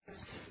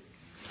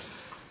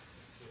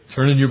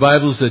Turn in your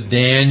Bibles to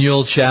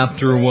Daniel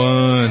chapter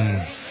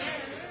 1.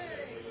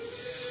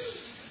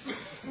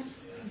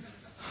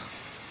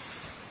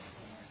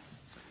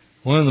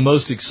 One of the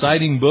most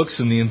exciting books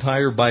in the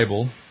entire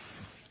Bible.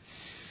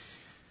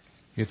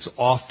 It's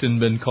often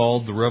been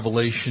called the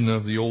Revelation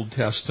of the Old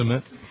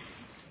Testament.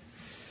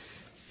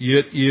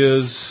 It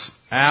is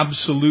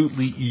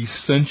absolutely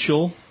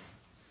essential,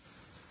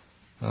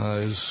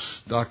 as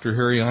Dr.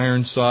 Harry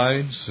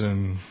Ironsides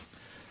and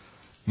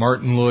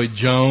Martin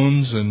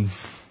Lloyd-Jones and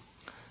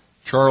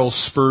Charles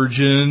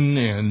Spurgeon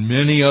and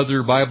many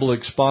other Bible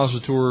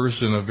expositors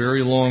and a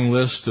very long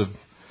list of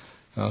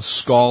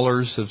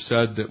scholars have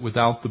said that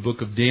without the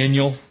book of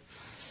Daniel,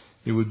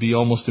 it would be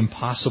almost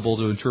impossible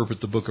to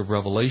interpret the book of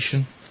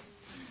Revelation.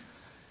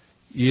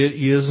 It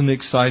is an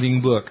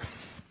exciting book.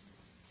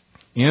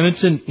 And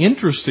it's an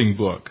interesting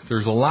book.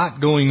 There's a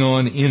lot going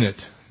on in it.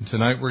 And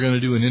tonight we're going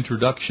to do an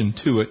introduction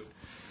to it.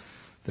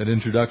 That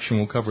introduction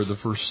will cover the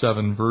first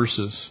 7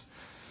 verses.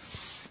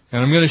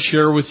 And I'm going to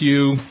share with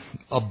you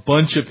a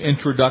bunch of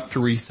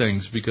introductory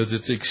things because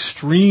it's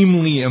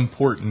extremely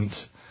important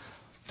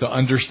to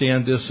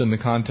understand this in the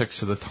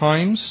context of the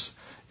times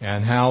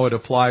and how it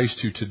applies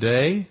to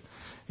today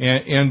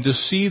and to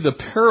see the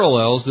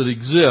parallels that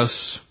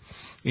exist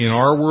in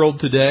our world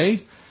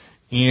today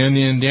and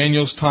in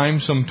Daniel's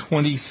time some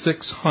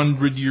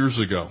 2,600 years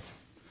ago.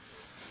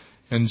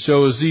 And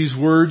so as these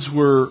words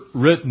were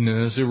written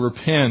and as they were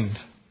penned,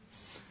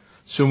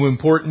 so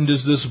important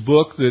is this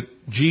book that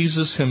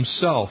Jesus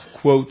himself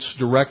quotes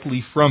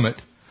directly from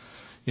it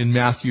in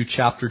Matthew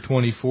chapter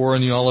 24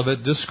 in the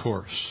Olivet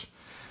Discourse.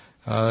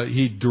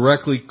 He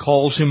directly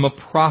calls him a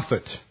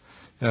prophet.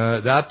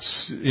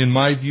 That's, in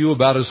my view,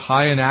 about as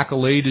high an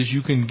accolade as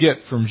you can get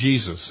from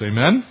Jesus.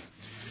 Amen?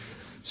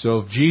 So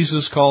if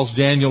Jesus calls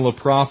Daniel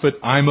a prophet,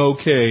 I'm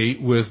okay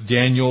with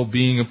Daniel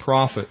being a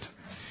prophet.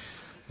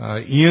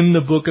 In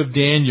the book of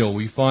Daniel,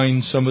 we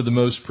find some of the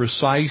most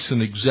precise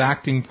and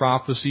exacting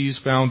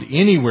prophecies found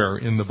anywhere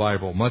in the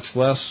Bible, much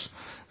less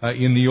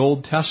in the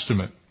Old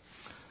Testament,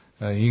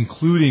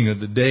 including of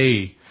the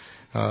day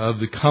of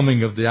the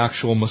coming of the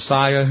actual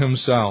Messiah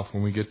himself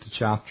when we get to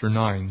chapter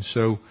 9.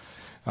 So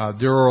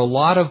there are a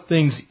lot of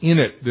things in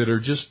it that are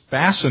just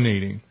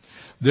fascinating.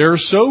 They're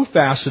so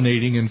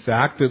fascinating, in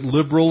fact, that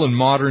liberal and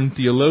modern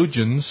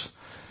theologians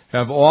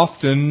have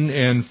often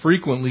and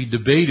frequently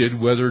debated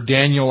whether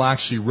Daniel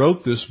actually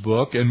wrote this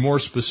book, and more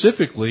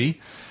specifically,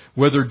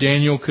 whether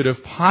Daniel could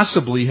have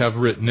possibly have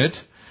written it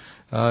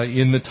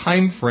in the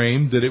time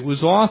frame that it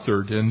was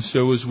authored. And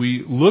so as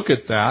we look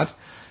at that,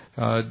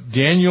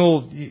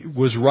 Daniel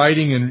was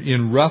writing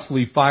in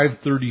roughly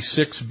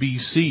 536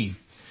 BC.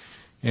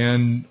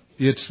 And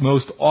it's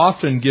most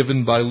often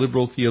given by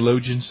liberal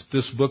theologians that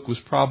this book was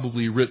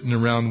probably written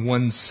around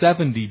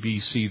 170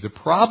 BC. The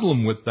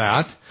problem with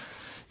that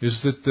is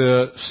that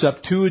the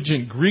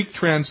Septuagint Greek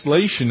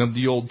translation of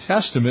the Old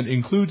Testament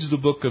includes the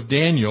book of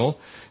Daniel,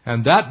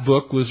 and that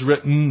book was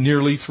written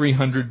nearly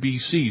 300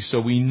 BC.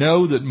 So we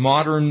know that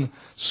modern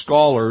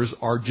scholars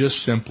are just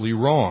simply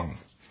wrong.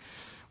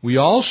 We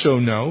also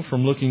know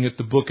from looking at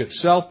the book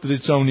itself that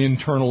its own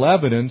internal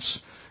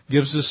evidence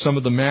gives us some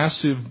of the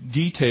massive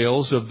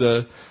details of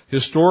the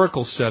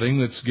historical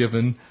setting that's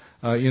given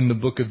in the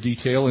book of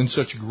detail in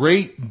such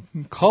great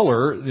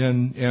color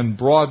and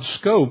broad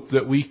scope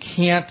that we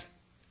can't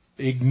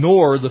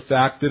ignore the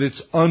fact that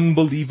it's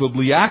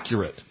unbelievably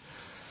accurate.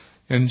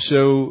 And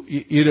so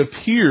it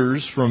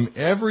appears from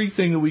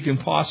everything that we can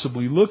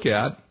possibly look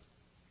at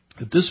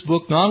that this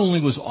book not only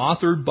was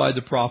authored by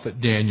the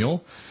prophet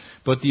Daniel,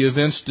 but the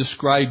events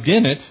described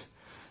in it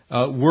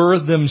were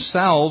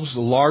themselves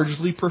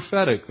largely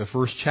prophetic. The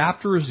first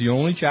chapter is the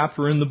only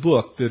chapter in the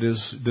book that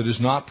is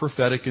not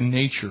prophetic in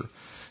nature.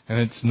 And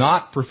it's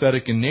not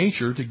prophetic in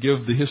nature to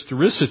give the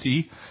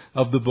historicity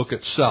of the book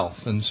itself.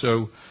 And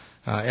so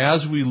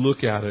as we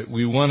look at it,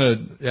 we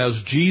want to, as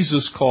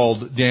Jesus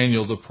called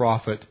Daniel the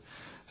prophet,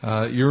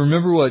 you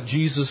remember what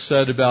Jesus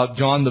said about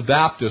John the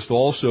Baptist,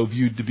 also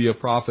viewed to be a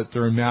prophet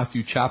there in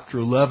Matthew chapter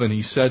 11.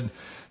 He said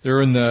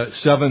there in the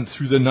 7th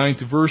through the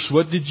 9th verse,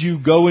 what did you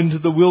go into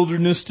the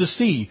wilderness to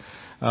see?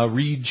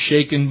 Reed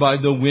shaken by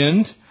the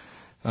wind?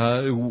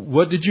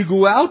 What did you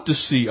go out to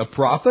see? A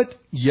prophet?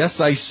 Yes,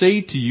 I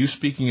say to you,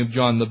 speaking of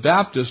John the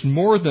Baptist,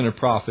 more than a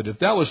prophet. If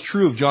that was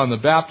true of John the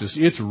Baptist,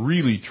 it's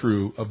really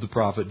true of the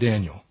prophet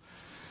Daniel.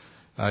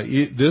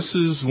 This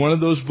is one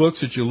of those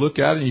books that you look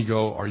at and you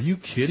go, are you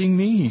kidding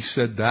me? He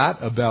said that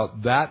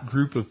about that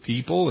group of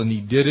people, and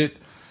he did it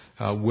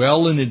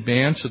well in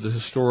advance of the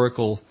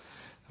historical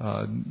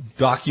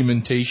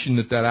documentation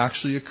that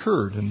actually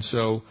occurred. And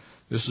so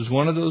this is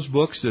one of those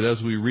books that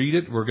as we read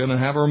it, we're going to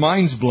have our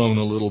minds blown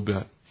a little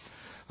bit.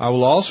 I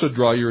will also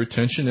draw your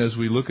attention as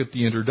we look at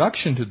the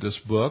introduction to this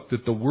book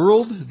that the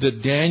world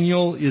that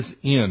Daniel is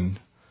in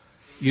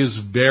is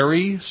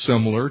very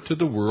similar to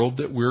the world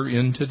that we're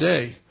in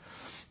today.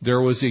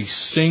 There was a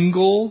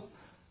single,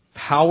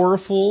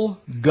 powerful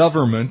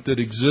government that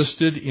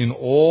existed in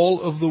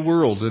all of the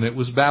world, and it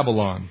was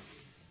Babylon.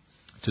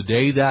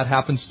 Today that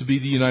happens to be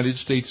the United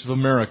States of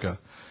America.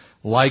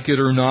 Like it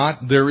or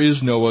not, there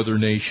is no other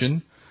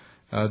nation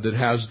that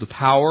has the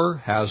power,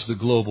 has the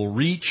global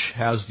reach,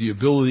 has the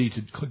ability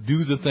to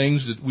do the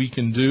things that we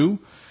can do.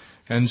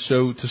 And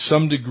so to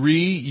some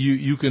degree,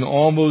 you can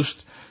almost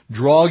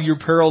draw your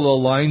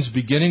parallel lines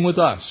beginning with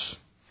us.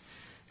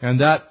 And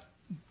that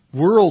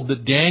world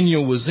that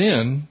Daniel was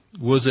in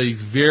was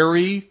a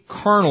very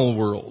carnal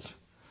world,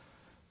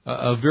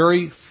 a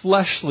very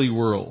fleshly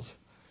world,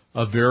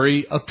 a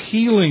very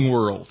appealing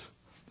world,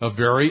 a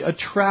very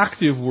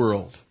attractive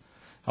world.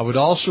 I would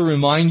also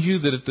remind you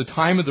that at the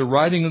time of the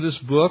writing of this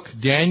book,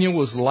 Daniel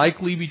was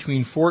likely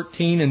between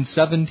 14 and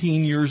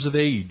 17 years of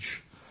age.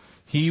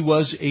 He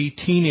was a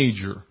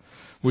teenager,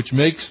 which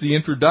makes the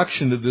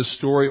introduction to this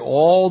story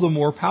all the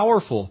more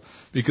powerful,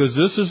 because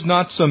this is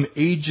not some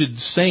aged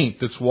saint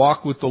that's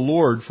walked with the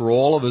Lord for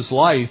all of his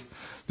life.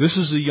 This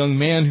is a young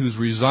man who's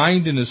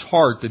resigned in his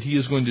heart that he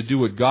is going to do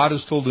what God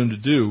has told him to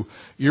do,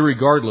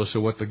 irregardless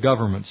of what the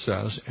government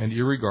says and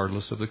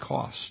irregardless of the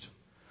cost.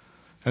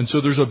 And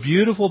so there's a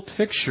beautiful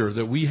picture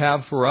that we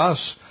have for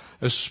us,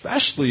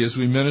 especially as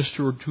we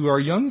minister to our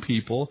young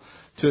people,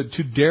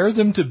 to dare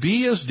them to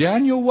be as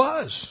Daniel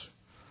was.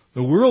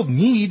 The world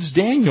needs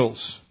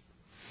Daniels.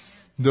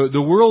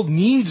 The world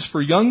needs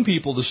for young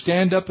people to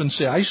stand up and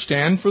say, I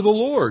stand for the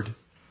Lord.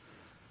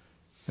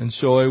 And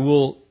so I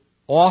will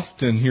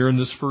often here in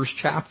this first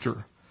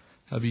chapter,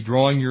 I'll be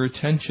drawing your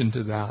attention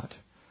to that.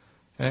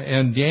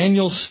 And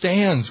Daniel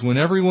stands when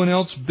everyone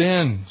else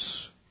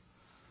bends.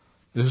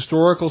 The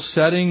historical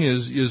setting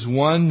is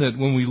one that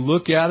when we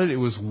look at it, it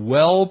was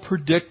well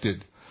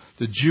predicted.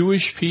 The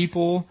Jewish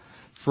people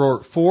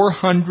for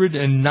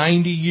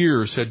 490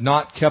 years had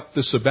not kept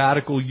the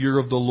sabbatical year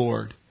of the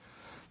Lord.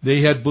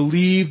 They had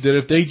believed that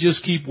if they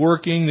just keep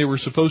working, they were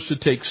supposed to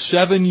take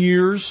 7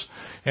 years,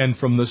 and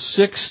from the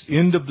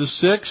end of the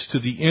sixth to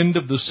the end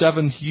of the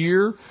seventh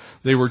year,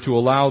 they were to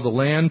allow the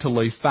land to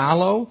lay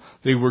fallow.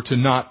 They were to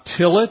not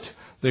till it.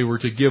 They were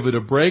to give it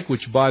a break,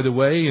 which, by the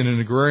way, in an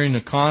agrarian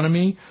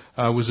economy,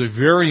 was a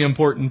very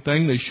important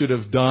thing they should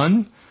have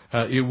done.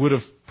 It would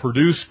have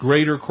produced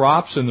greater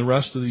crops in the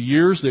rest of the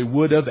years. They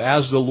would have,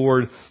 as the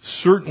Lord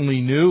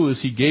certainly knew,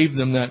 as He gave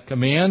them that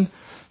command,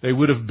 they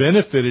would have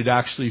benefited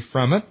actually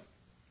from it.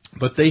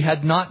 But they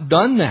had not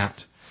done that.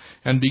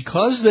 And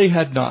because they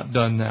had not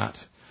done that,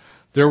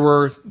 there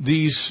were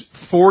these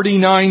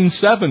 49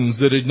 sevens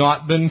that had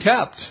not been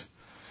kept.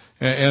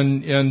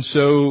 And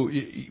so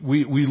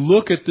we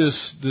look at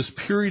this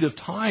period of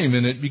time,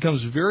 and it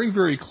becomes very,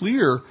 very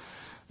clear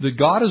that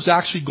God is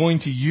actually going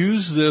to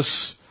use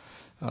this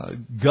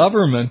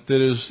government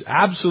that is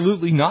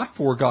absolutely not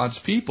for God's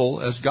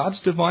people as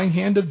God's divine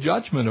hand of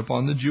judgment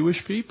upon the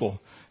Jewish people.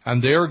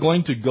 And they are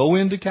going to go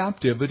into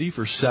captivity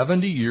for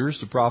 70 years.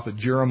 The prophet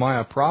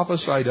Jeremiah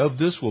prophesied of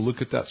this. We'll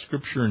look at that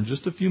scripture in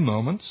just a few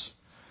moments.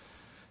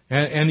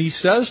 And he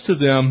says to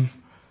them,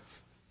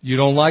 you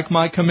don't like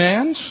my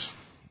commands?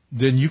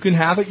 Then you can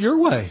have it your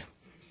way.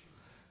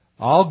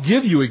 I'll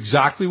give you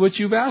exactly what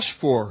you've asked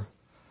for.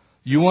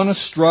 You want to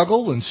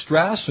struggle and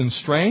stress and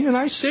strain? And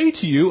I say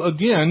to you,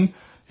 again,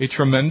 a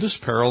tremendous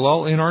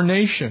parallel in our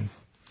nation.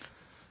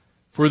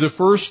 For the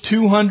first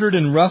 200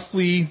 and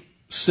roughly,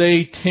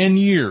 say, 10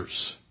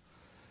 years,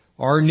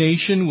 our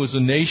nation was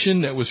a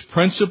nation that was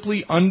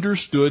principally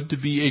understood to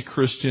be a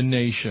Christian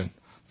nation.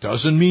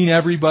 Doesn't mean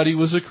everybody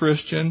was a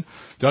Christian.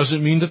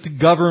 Doesn't mean that the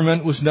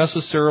government was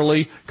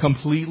necessarily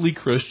completely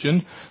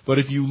Christian. But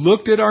if you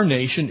looked at our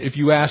nation, if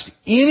you asked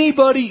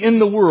anybody in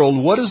the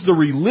world, what is the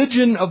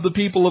religion of the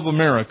people of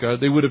America,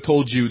 they would have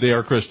told you they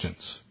are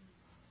Christians.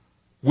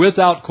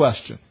 Without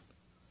question.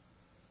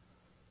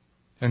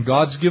 And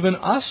God's given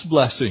us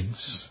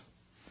blessings.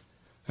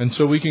 And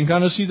so we can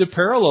kind of see the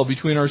parallel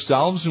between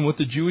ourselves and what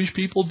the Jewish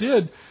people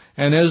did.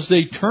 And as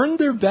they turned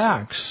their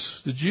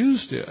backs, the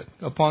Jews did,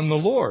 upon the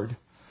Lord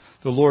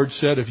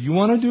said, if you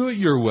want to do it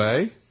your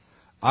way,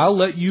 I'll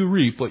let you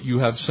reap what you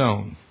have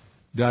sown.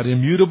 That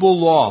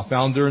immutable law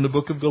found there in the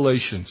book of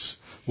Galatians.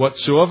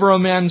 Whatsoever a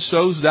man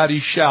sows, that he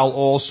shall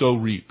also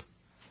reap.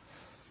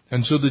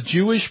 And so the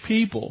Jewish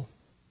people,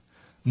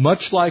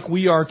 much like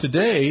we are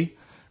today,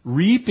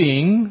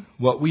 reaping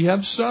what we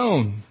have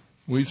sown.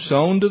 We've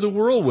sown to the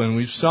whirlwind.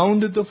 We've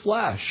sown to the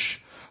flesh.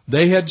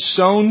 They had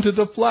sown to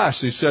the flesh.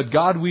 They said,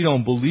 God, we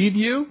don't believe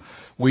you.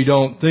 We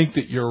don't think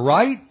that you're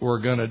right. We're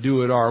going to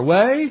do it our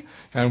way.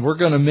 And we're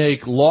going to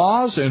make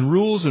laws and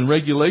rules and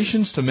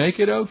regulations to make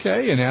it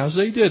okay. And as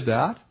they did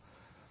that,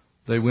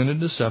 they went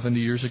into 70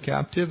 years of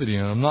captivity.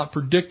 And I'm not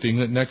predicting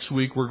that next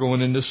week we're going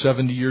into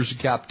 70 years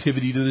of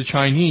captivity to the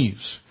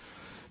Chinese.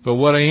 But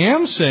what I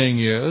am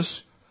saying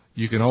is,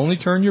 you can only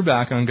turn your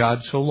back on God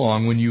so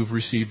long when you've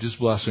received His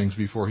blessings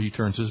before He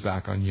turns His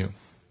back on you.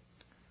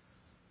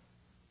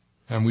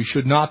 And we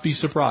should not be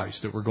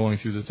surprised that we're going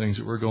through the things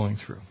that we're going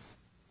through.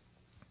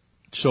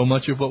 So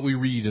much of what we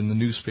read in the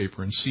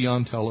newspaper and see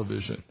on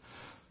television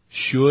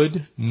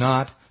should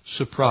not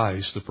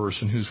surprise the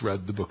person who's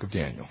read the book of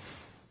Daniel.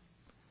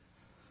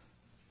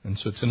 And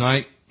so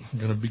tonight, we're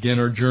going to begin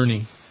our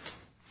journey.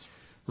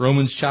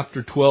 Romans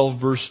chapter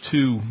 12, verse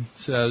 2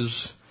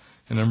 says,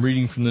 and I'm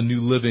reading from the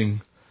New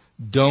Living,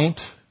 Don't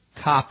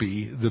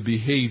copy the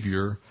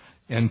behavior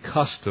and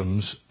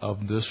customs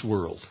of this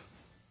world.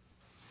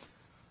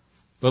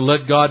 But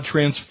let God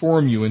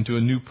transform you into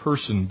a new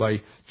person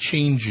by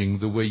changing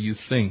the way you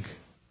think.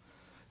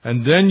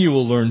 And then you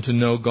will learn to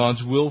know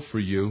God's will for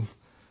you,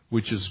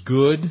 which is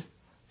good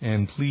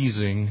and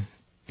pleasing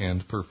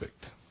and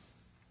perfect.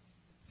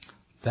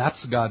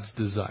 That's God's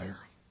desire.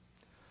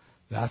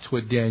 That's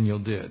what Daniel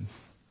did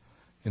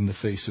in the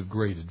face of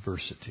great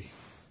adversity.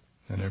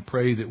 And I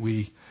pray that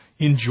we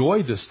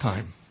enjoy this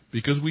time,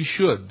 because we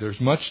should.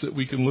 There's much that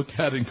we can look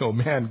at and go,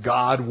 man,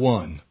 God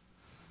won.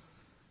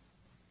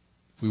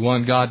 If we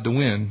want God to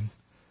win,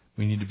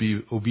 we need to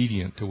be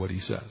obedient to what He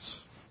says.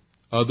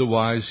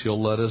 Otherwise,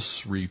 He'll let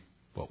us reap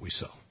what we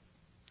sow.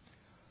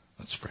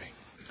 Let's pray.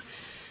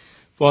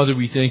 Father,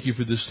 we thank You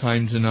for this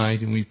time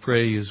tonight, and we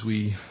pray as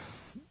we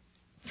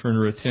turn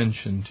our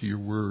attention to Your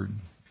Word,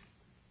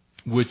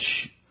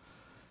 which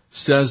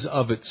says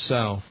of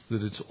itself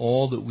that it's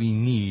all that we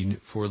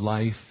need for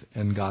life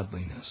and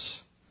godliness.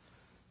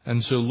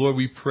 And so, Lord,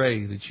 we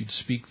pray that You'd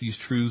speak these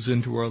truths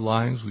into our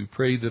lives. We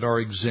pray that our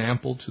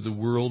example to the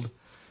world,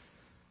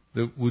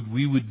 that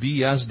we would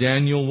be as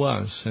Daniel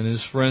was and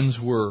his friends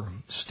were,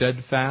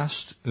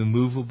 steadfast,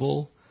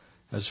 immovable,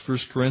 as 1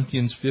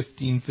 Corinthians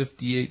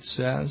 15:58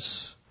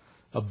 says,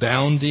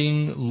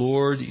 abounding,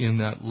 Lord, in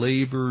that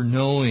labor,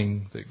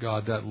 knowing that,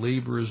 God, that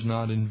labor is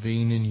not in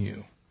vain in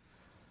You.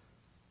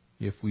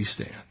 If we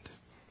stand,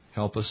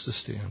 help us to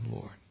stand,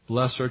 Lord.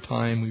 Bless our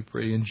time, we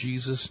pray in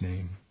Jesus'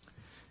 name.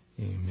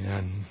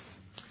 Amen.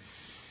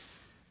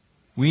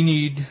 We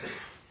need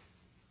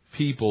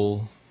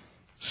people,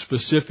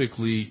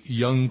 specifically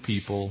young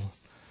people,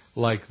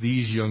 like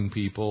these young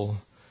people,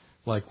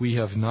 like we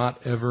have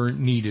not ever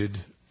needed,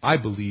 I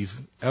believe,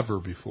 ever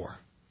before.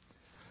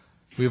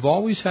 We've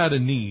always had a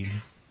need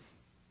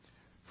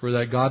for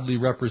that godly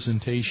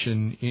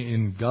representation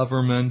in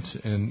government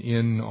and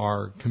in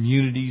our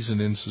communities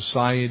and in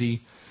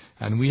society.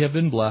 And we have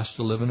been blessed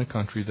to live in a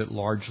country that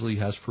largely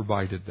has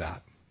provided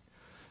that.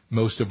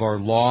 Most of our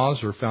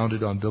laws are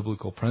founded on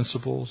biblical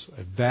principles.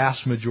 A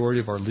vast majority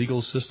of our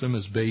legal system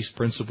is based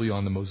principally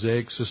on the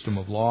Mosaic system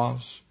of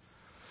laws.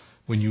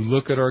 When you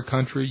look at our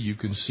country, you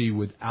can see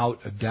without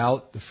a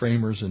doubt the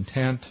framers'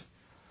 intent.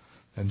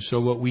 And so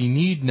what we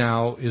need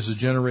now is a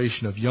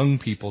generation of young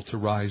people to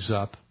rise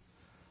up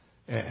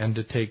and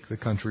to take the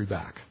country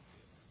back.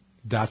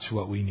 That's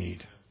what we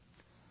need.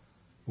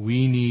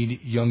 We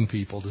need young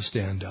people to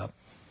stand up.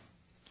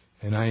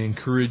 And I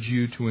encourage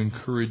you to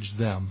encourage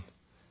them.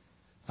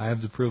 I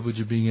have the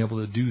privilege of being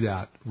able to do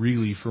that,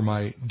 really, for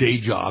my day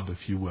job,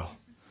 if you will.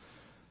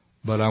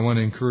 But I want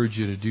to encourage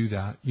you to do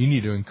that. You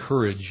need to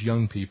encourage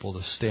young people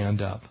to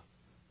stand up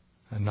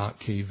and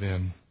not cave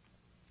in.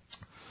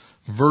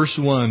 Verse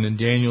 1 in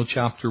Daniel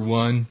chapter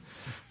 1.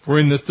 For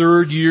in the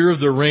 3rd year of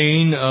the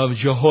reign of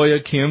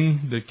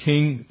Jehoiakim, the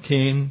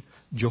king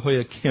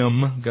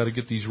Jehoiakim, got to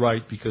get these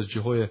right because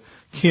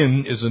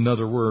Jehoiakim is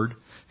another word,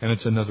 and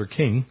it's another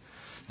king.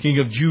 King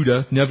of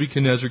Judah,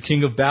 Nebuchadnezzar,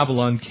 king of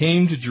Babylon,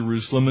 came to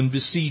Jerusalem and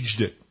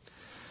besieged it.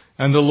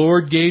 And the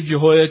Lord gave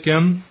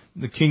Jehoiakim,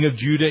 the king of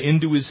Judah,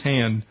 into his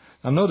hand.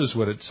 Now notice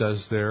what it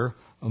says there.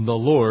 And the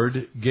Lord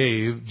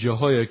gave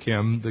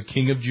Jehoiakim, the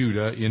king of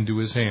Judah, into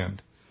his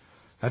hand.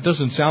 That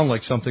doesn't sound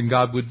like something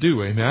God would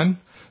do, amen?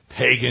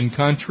 Pagan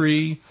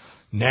country,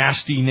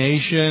 nasty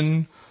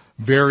nation,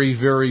 very,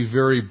 very,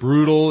 very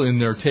brutal in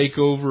their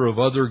takeover of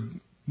other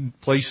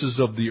places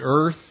of the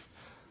earth.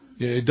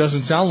 It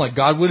doesn't sound like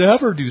God would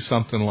ever do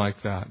something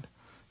like that.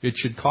 It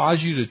should cause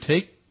you to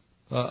take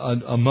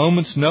a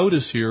moment's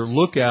notice here,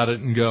 look at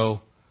it and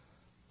go,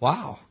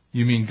 wow,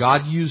 you mean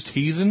God used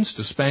heathens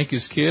to spank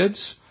His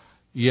kids?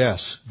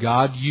 Yes,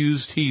 God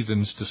used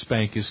heathens to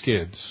spank His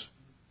kids.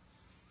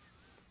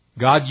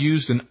 God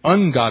used an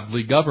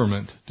ungodly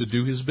government to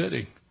do His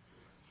bidding.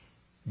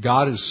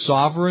 God is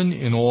sovereign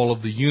in all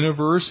of the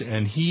universe,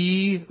 and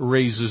He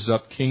raises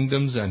up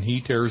kingdoms and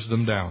He tears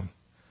them down.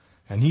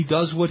 And He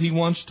does what He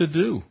wants to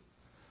do.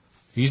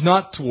 He's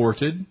not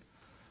thwarted,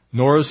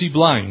 nor is He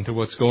blind to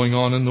what's going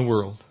on in the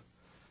world.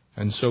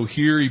 And so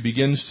here He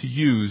begins to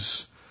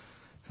use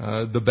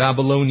the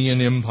Babylonian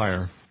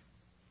Empire.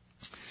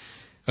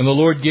 And the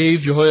Lord gave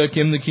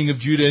Jehoiakim, the king of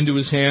Judah, into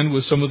his hand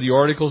with some of the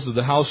articles of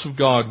the house of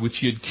God, which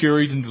he had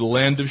carried into the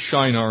land of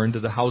Shinar, into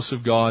the house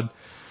of God.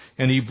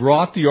 And he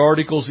brought the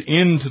articles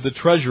into the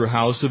treasure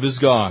house of his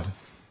God.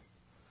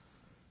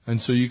 And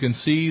so you can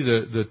see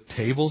the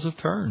tables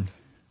have turned.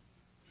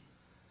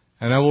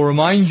 And I will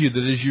remind you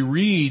that as you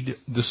read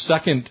the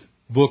 2nd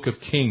book of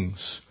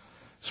Kings,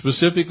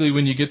 specifically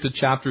when you get to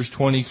chapters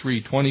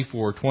 23,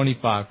 24,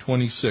 25,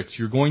 26,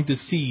 you're going to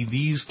see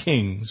these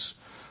kings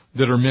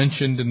that are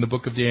mentioned in the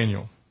book of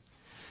Daniel.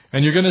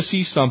 And you're going to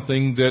see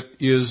something that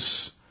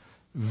is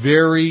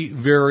very,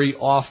 very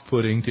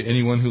off-putting to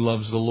anyone who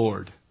loves the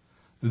Lord.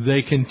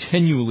 They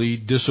continually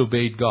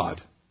disobeyed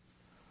God.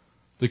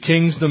 The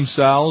kings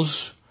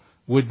themselves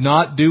would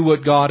not do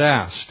what God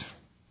asked.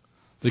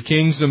 The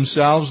kings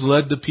themselves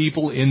led the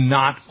people in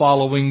not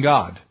following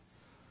God.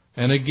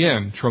 And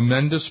again,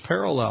 tremendous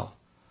parallel.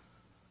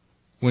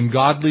 When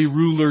godly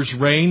rulers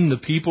reign, the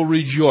people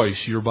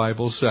rejoice, your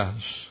Bible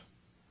says.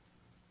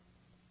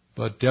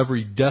 But to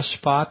every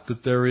despot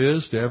that there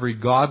is, to every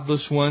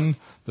godless one,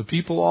 the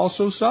people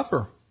also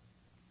suffer.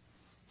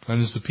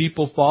 And as the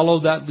people follow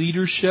that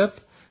leadership,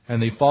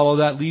 and they follow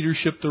that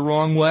leadership the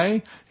wrong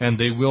way, and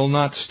they will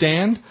not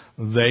stand,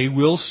 they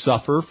will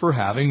suffer for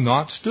having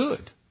not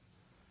stood.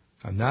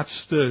 And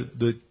that's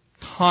the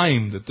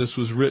time that this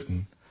was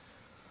written.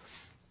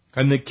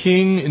 And the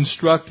king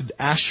instructed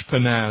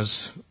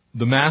Ashpenaz,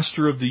 the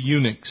master of the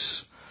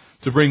eunuchs,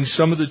 to bring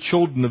some of the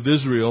children of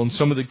Israel and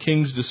some of the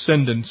king's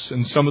descendants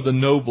and some of the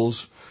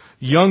nobles,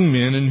 young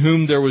men in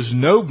whom there was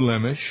no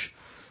blemish,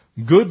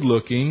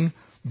 good-looking,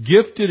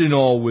 gifted in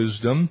all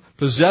wisdom,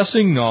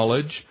 possessing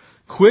knowledge,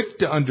 quick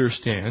to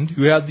understand,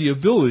 who had the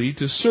ability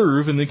to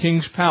serve in the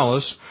king's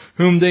palace,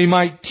 whom they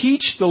might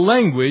teach the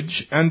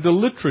language and the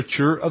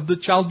literature of the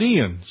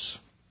Chaldeans.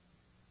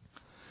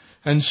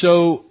 And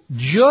so,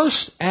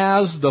 just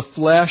as the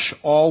flesh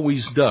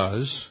always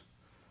does,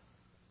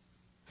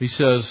 he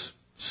says,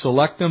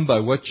 select them by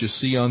what you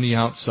see on the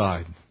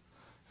outside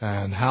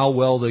and how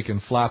well they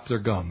can flap their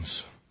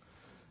gums.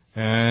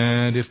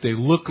 And if they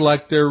look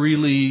like they're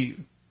really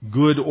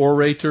good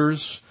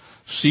orators,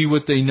 see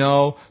what they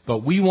know,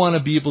 but we want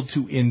to be able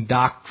to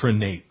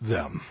indoctrinate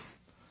them.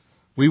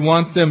 We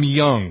want them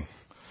young.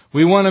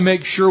 We want to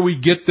make sure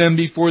we get them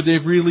before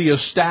they've really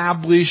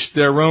established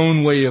their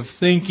own way of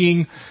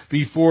thinking,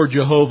 before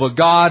Jehovah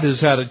God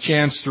has had a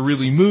chance to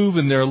really move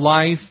in their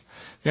life.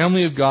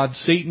 Family of God,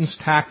 Satan's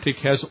tactic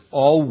has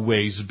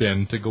always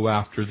been to go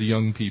after the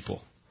young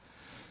people.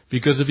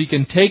 Because if he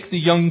can take the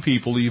young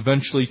people, he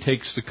eventually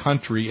takes the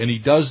country, and he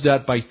does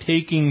that by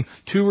taking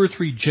 2 or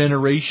 3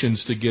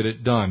 generations to get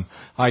it done.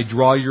 I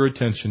draw your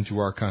attention to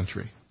our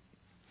country.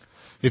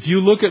 If you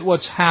look at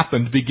what's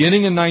happened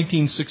beginning in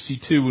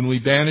 1962 when we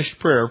banished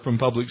prayer from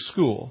public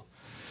school,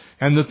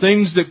 and the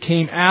things that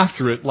came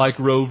after it like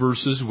Roe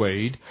versus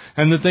Wade,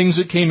 and the things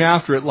that came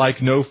after it like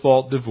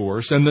no-fault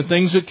divorce, and the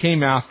things that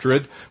came after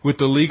it with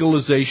the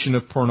legalization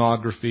of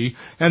pornography,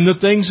 and the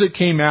things that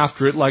came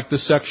after it like the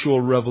sexual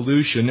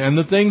revolution, and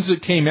the things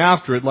that came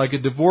after it like a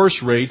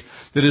divorce rate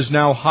that is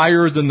now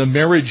higher than the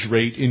marriage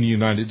rate in the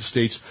United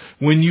States.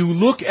 When you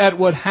look at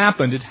what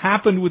happened, it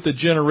happened with a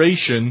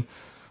generation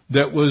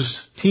that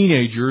was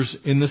teenagers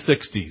in the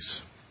 60s.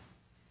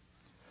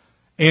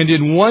 And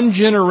in one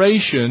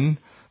generation,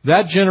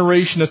 that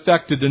generation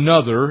affected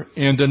another,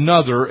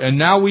 and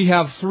now we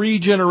have 3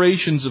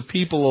 generations of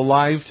people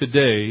alive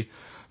today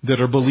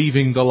that are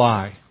believing the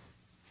lie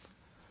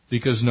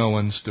because no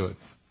one stood.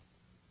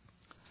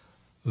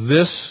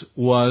 This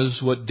was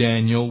what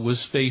Daniel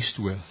was faced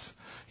with.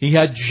 He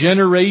had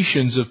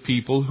generations of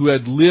people who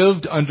had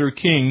lived under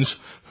kings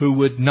who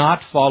would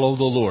not follow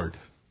the Lord.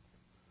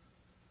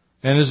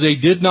 And as they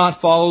did not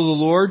follow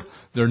the Lord,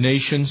 their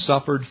nation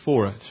suffered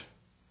for it.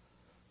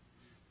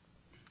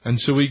 And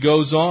so he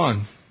goes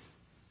on.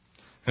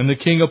 And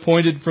the king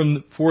appointed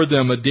for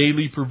them a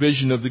daily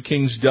provision of the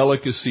king's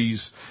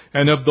delicacies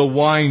and of the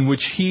wine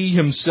which he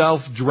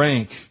himself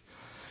drank,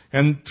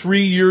 and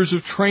 3 years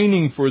of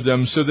training for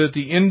them, so that at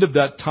the end of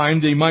that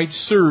time they might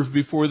serve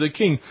before the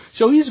king.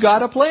 So he's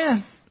got a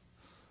plan.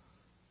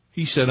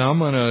 He said, I'm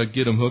going to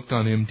get them hooked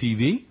on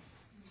MTV.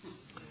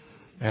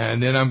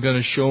 And then I'm going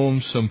to show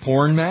them some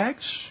porn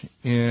mags.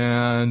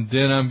 And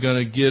then I'm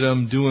going to get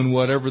them doing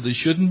whatever they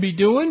shouldn't be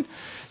doing.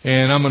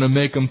 And I'm going to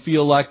make them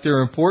feel like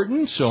they're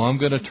important. So I'm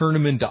going to turn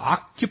them into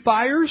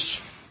occupiers.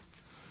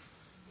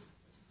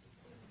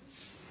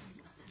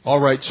 All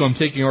right, so I'm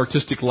taking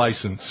artistic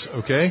license,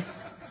 okay?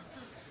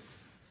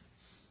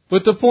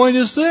 But the point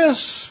is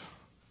this.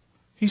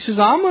 He says,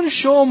 I'm going to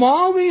show them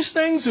all these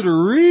things that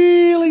are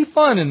really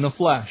fun in the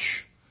flesh.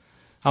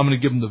 I'm going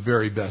to give them the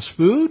very best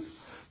food,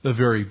 the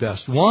very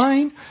best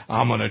wine.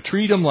 I'm going to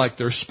treat them like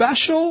they're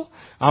special.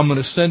 I'm going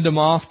to send them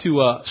off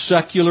to a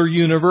secular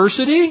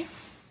university.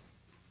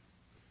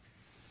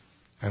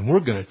 And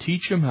we're going to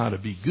teach them how to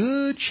be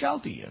good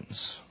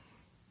Chaldeans.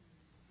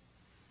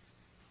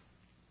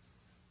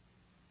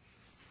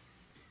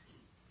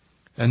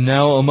 And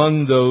now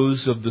among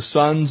those of the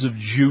sons of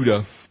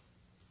Judah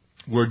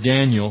were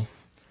Daniel,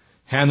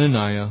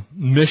 Hananiah,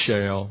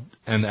 Mishael,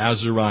 and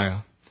Azariah.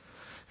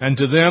 And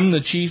to them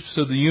the chiefs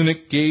of the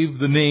eunuch gave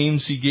the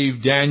names. He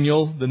gave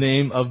Daniel the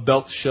name of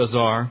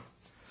Belteshazzar,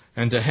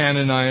 and to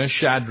Hananiah,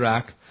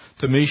 Shadrach,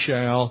 to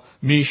Mishael,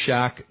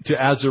 Meshach, to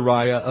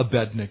Azariah,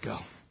 Abednego.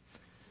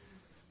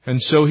 And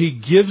so he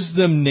gives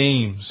them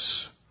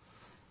names.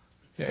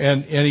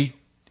 And he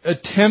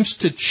attempts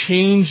to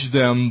change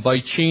them by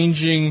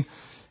changing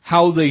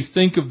how they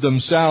think of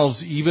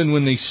themselves, even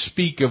when they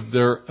speak of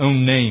their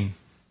own name.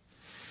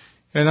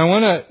 And I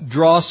want to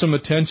draw some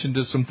attention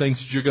to some things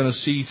that you're going to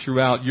see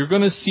throughout. You're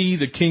going to see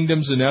the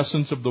kingdoms and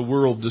essence of the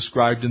world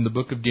described in the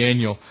book of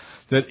Daniel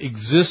that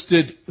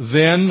existed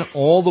then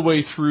all the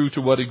way through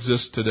to what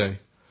exists today.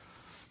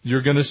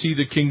 You're going to see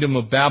the kingdom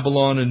of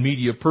Babylon and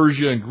Media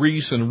Persia and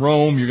Greece and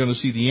Rome. You're going to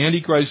see the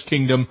Antichrist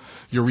kingdom.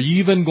 You're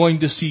even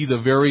going to see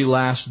the very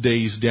last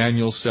days,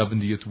 Daniel's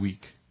 70th week.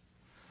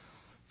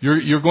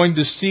 You're going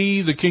to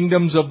see the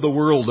kingdoms of the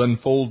world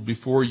unfold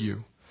before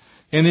you.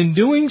 And in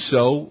doing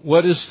so,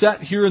 what is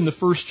set here in the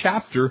first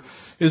chapter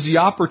is the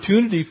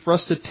opportunity for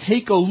us to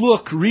take a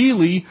look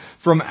really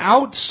from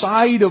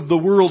outside of the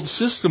world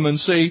system and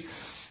say,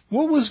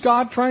 what was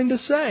God trying to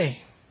say?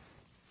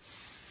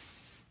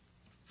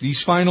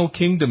 These final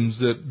kingdoms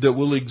that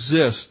will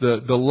exist,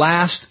 the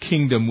last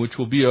kingdom, which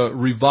will be a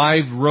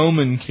revived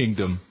Roman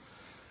kingdom,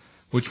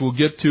 which we'll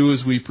get to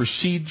as we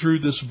proceed through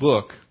this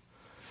book.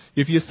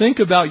 If you think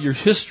about your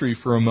history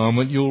for a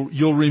moment,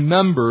 you'll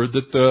remember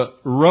that the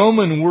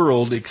Roman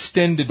world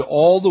extended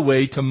all the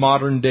way to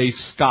modern-day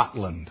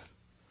Scotland.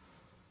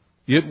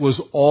 It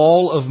was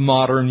all of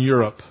modern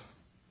Europe.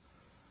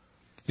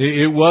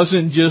 It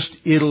wasn't just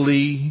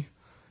Italy.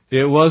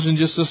 It wasn't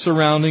just the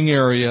surrounding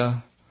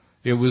area.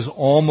 It was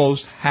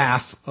almost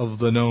half of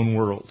the known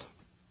world.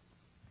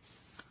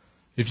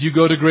 If you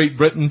go to Great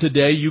Britain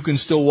today, you can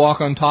still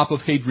walk on top of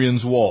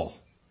Hadrian's Wall.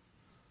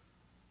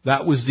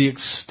 That was the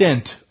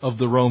extent of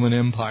the Roman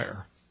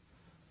Empire.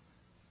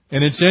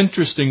 And it's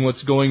interesting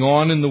what's going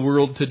on in the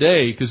world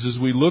today, because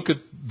as we look at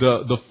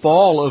the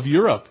fall of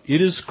Europe,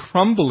 it is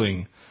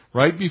crumbling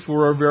right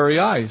before our very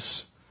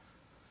eyes.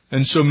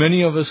 And so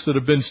many of us that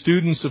have been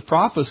students of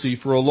prophecy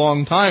for a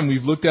long time,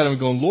 we've looked at it and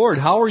gone, Lord,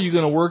 how are you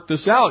going to work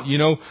this out? You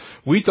know,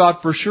 we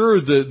thought for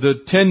sure the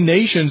 10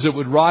 nations that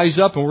would rise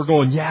up, and we're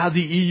going, yeah, the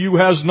EU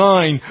has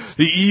 9.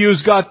 The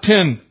EU's got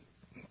 10.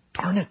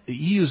 Darn it, the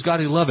EU's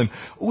got 11.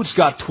 Oh, it's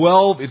got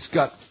 12. It's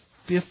got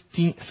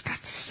 15. It's got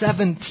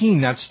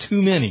 17. That's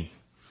too many.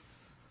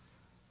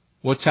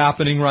 What's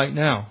happening right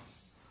now?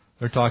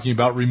 They're talking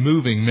about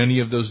removing many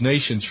of those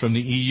nations from the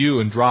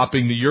EU and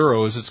dropping the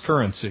euro as its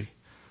currency.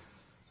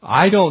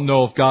 I don't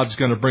know if God's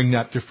going to bring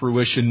that to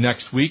fruition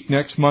next week,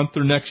 next month,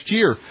 or next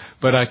year.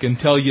 But I can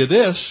tell you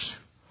this.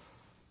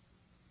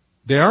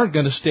 They aren't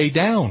going to stay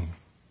down.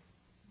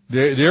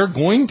 They're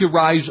going to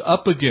rise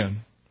up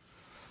again.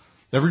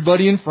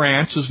 Everybody in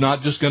France is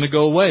not just going to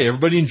go away.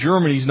 Everybody in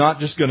Germany is not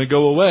just going to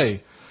go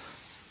away.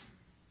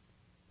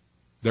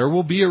 There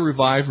will be a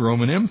revived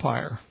Roman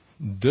Empire.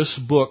 This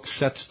book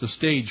sets the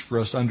stage for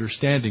us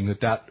understanding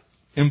that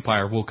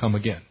empire will come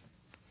again.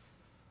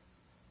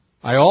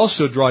 I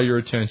also draw your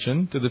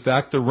attention to the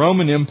fact the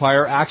Roman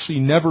Empire actually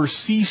never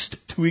ceased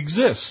to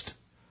exist.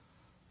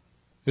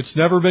 It's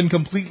never been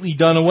completely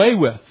done away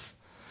with.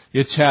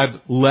 It's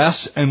had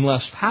less and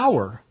less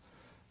power,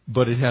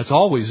 but it has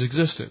always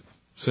existed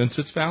since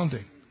its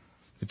founding.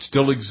 It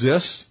still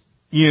exists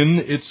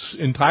in its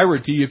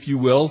entirety, if you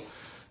will,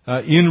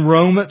 in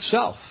Rome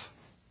itself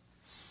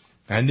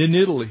and in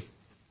Italy.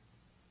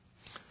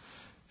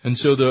 And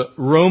so the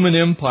Roman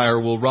Empire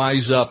will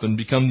rise up and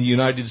become the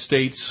United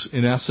States,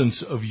 in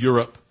essence, of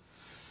Europe.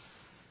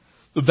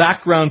 The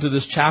background to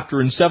this chapter,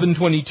 in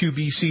 722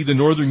 BC, the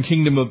northern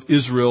kingdom of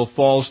Israel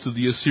falls to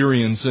the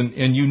Assyrians.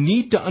 And you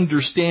need to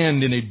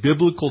understand in a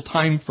biblical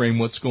time frame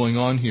what's going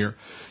on here.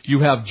 You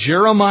have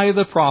Jeremiah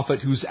the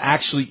prophet who's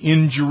actually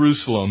in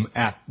Jerusalem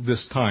at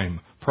this time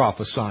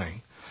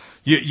prophesying.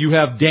 You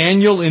have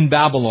Daniel in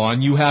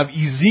Babylon. You have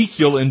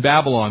Ezekiel in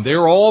Babylon.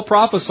 They're all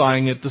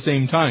prophesying at the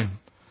same time.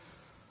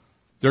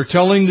 They're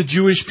telling the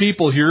Jewish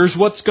people, here's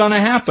what's going to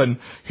happen.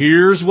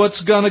 Here's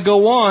what's going to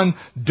go on.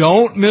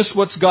 Don't miss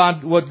what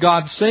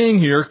God's saying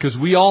here, because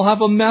we all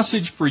have a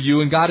message for you,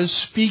 and God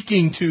is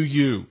speaking to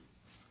you.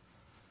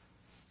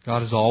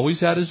 God has always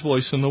had His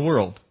voice in the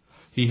world.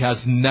 He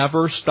has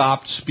never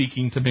stopped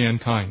speaking to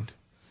mankind.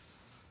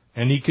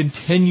 And He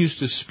continues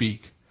to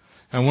speak.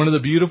 And one of the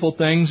beautiful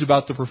things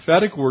about the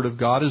prophetic word of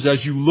God is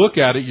as you look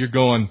at it, you're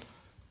going,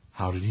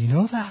 how did He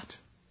know that?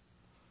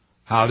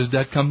 How did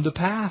that come to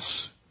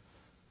pass?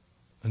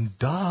 And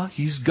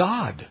He's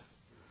God.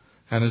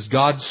 And as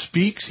God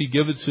speaks, He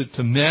gives it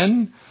to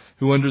men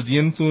who, under the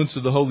influence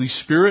of the Holy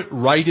Spirit,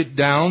 write it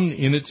down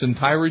in its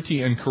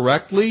entirety and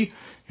correctly.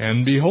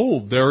 And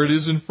behold, there it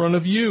is in front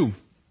of you.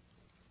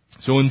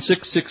 So in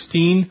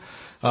 616,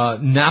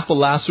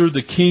 Nabopolassar,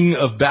 the king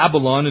of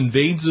Babylon,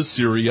 invades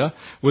Assyria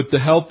with the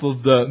help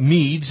of the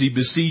Medes. He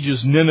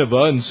besieges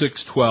Nineveh in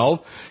 612.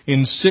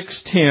 In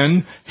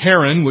 610,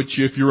 Haran, which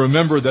if you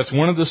remember, that's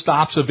one of the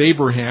stops of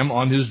Abraham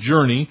on his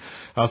journey,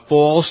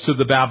 falls to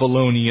the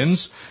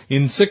Babylonians.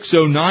 In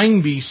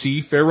 609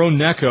 BC, Pharaoh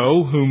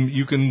Necho, whom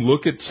you can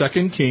look at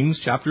 2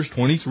 Kings, chapters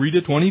 23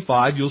 to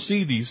 25, you'll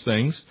see these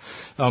things,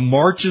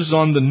 marches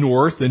on the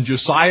north, and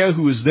Josiah,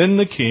 who is then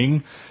the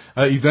king,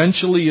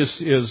 eventually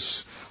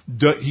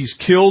he's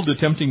killed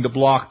attempting to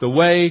block the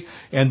way,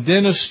 and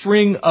then a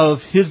string of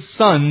his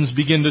sons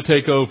begin to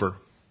take over.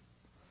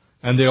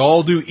 And they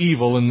all do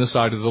evil in the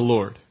sight of the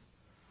Lord.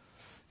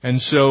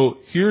 And so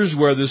here's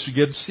where this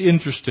gets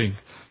interesting.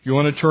 If you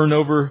want to turn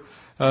over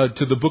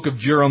to the book of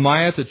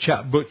Jeremiah, to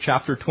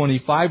chapter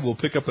 25, we'll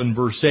pick up in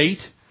verse 8.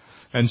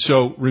 And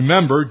so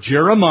remember,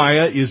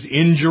 Jeremiah is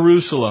in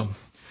Jerusalem.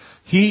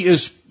 He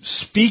is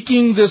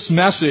speaking this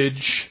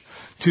message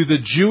to the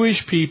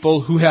Jewish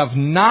people who have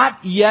not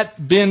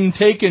yet been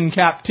taken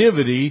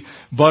captivity,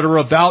 but are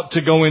about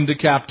to go into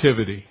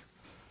captivity.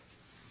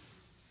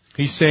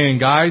 He's saying,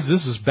 guys,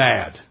 this is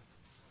bad.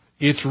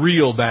 It's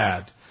real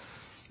bad.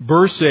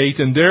 Verse 8,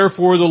 and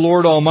therefore the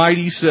Lord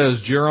Almighty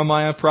says,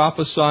 Jeremiah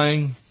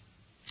prophesying,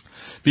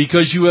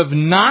 because you have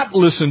not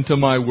listened to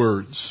my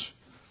words.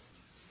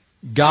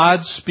 God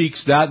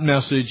speaks that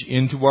message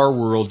into our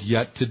world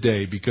yet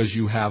today, because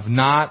you have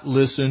not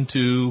listened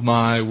to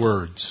my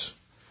words.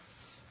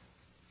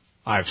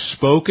 I've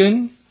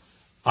spoken.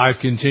 I've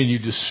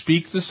continued to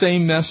speak the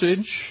same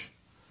message.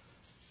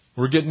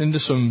 We're getting into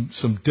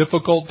some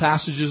difficult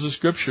passages of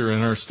Scripture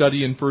in our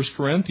study in 1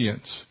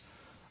 Corinthians.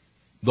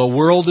 The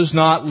world is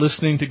not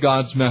listening to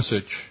God's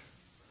message.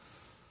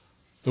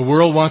 The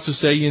world wants to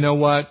say, you know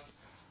what?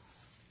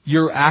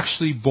 You're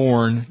actually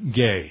born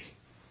gay.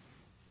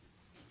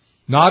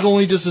 Not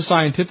only does the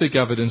scientific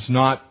evidence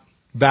not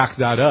back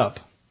that up,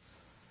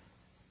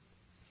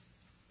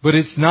 but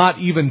it's not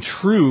even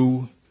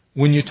true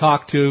when you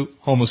talk to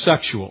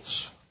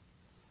homosexuals.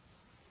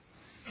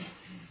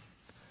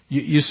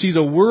 You see,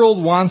 the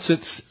world wants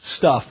its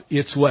stuff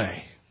its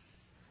way.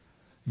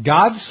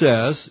 God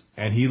says,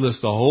 and He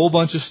lists a whole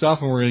bunch of stuff,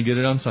 and we're going to get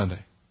it on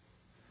Sunday,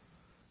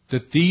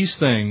 that these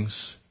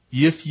things,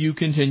 if you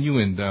continue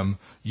in them,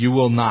 you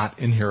will not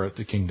inherit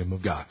the kingdom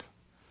of God.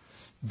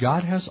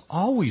 God has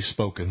always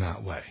spoken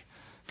that way.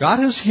 God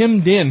has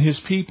hemmed in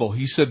His people.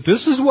 He said,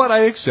 this is what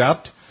I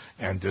accept,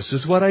 and this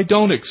is what I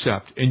don't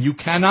accept. And you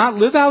cannot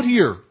live out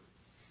here.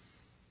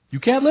 You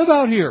can't live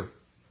out here.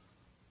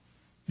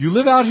 You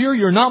live out here,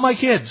 you're not my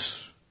kids.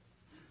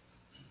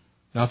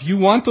 Now, if you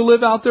want to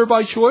live out there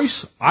by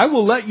choice, I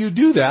will let you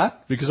do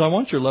that, because I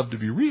want your love to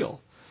be real.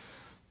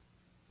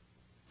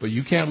 But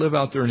you can't live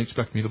out there and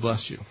expect me to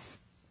bless you.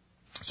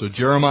 So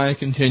Jeremiah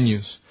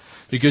continues,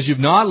 because you've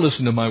not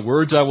listened to my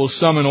words, I will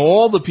summon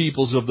all the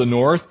peoples of the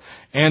north,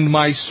 and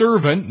my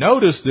servant,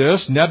 notice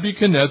this,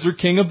 Nebuchadnezzar,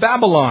 king of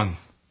Babylon.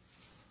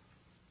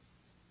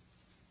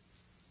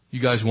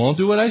 You guys won't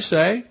do what I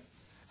say.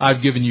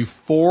 I've given you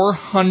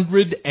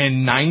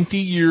 490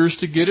 years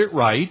to get it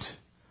right.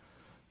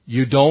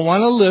 You don't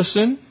want to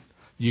listen.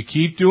 You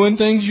keep doing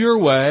things your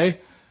way.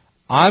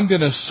 I'm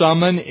going to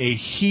summon a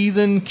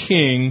heathen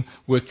king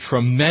with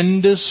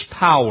tremendous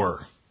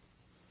power,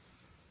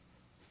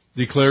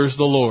 declares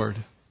the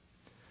Lord.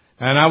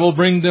 And I will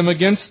bring them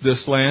against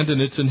this land and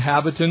its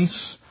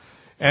inhabitants,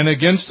 and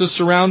against the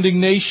surrounding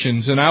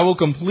nations, and I will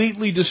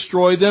completely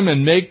destroy them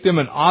and make them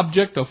an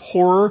object of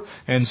horror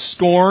and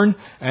scorn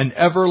and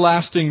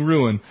everlasting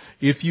ruin.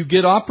 If you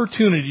get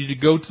opportunity to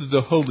go to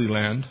the Holy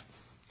Land,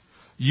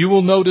 you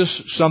will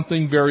notice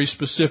something very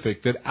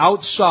specific, that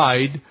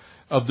outside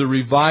of the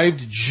revived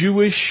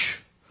Jewish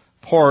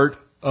part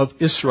of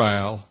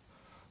Israel,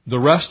 the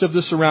rest of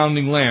the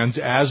surrounding lands,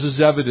 as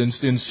is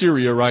evidenced in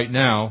Syria right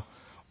now,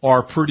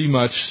 are pretty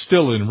much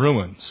still in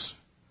ruins.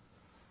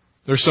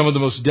 They're some of the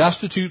most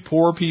destitute,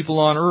 poor people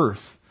on earth.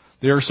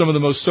 They are some of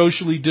the most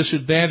socially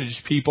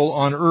disadvantaged people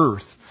on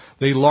earth.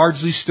 They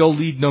largely still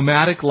lead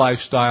nomadic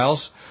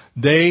lifestyles.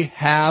 They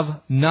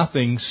have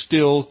nothing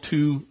still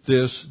to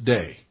this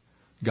day.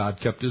 God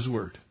kept His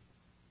word.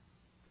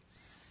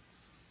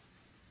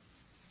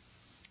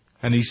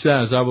 And He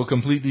says, I will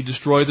completely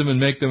destroy them and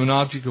make them an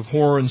object of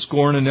horror and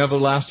scorn and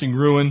everlasting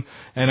ruin,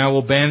 and I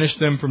will banish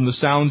them from the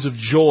sounds of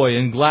joy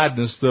and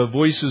gladness, the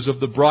voices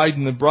of the bride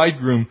and the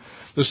bridegroom,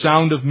 the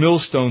sound of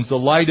millstones, the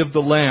light of the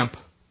lamp.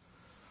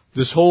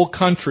 This whole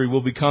country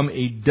will become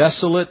a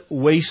desolate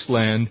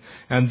wasteland,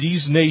 and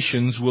these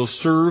nations will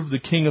serve the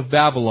king of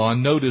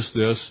Babylon. Notice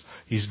this,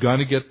 he's going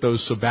to get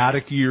those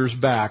sabbatic years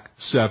back,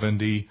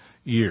 70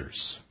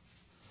 years.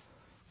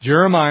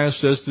 Jeremiah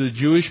says to the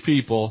Jewish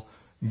people,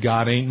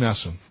 God ain't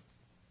messing.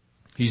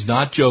 He's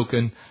not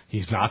joking.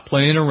 He's not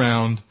playing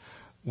around.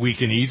 We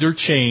can either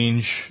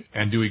change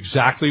and do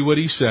exactly what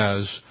He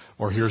says,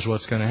 or here's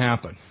what's going to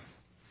happen.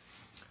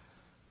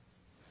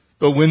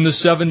 But when the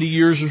 70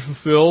 years are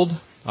fulfilled,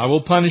 I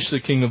will punish the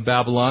king of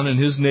Babylon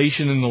and his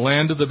nation in the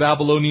land of the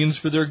Babylonians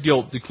for their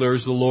guilt,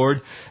 declares the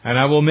Lord, and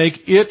I will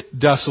make it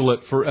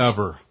desolate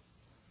forever.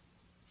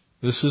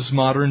 This is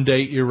modern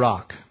day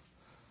Iraq.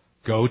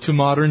 Go to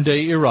modern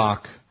day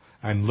Iraq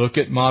and look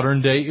at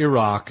modern day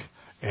Iraq,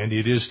 and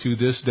it is to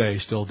this day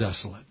still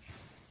desolate.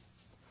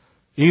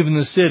 Even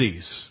the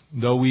cities,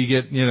 though we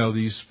get,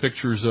 these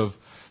pictures of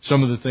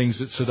some of the things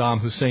that Saddam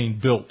Hussein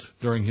built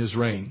during his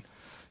reign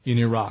in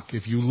Iraq.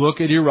 If you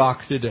look at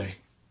Iraq today,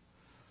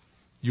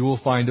 you will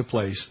find a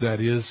place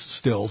that is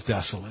still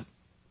desolate.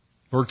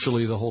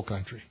 Virtually the whole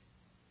country.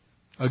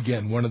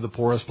 Again, one of the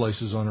poorest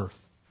places on earth.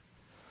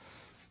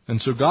 And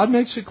so God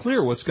makes it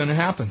clear what's going to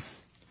happen.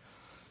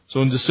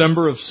 So in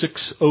December of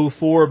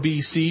 604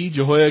 BC,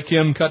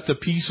 Jehoiakim cut to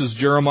pieces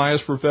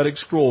Jeremiah's prophetic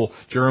scroll.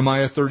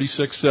 Jeremiah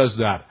 36 says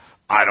that.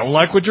 I don't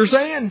like what you're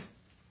saying.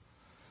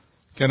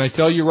 Can I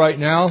tell you right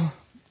now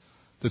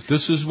that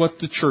this is what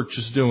the church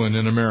is doing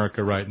in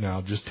America right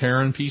now? Just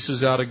tearing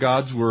pieces out of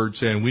God's Word,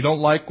 saying, we don't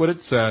like what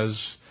it says.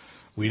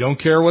 We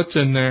don't care what's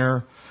in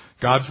there.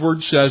 God's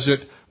Word says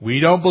it. We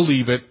don't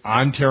believe it.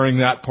 I'm tearing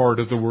that part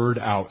of the Word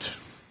out.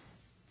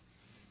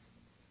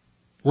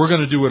 We're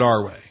going to do it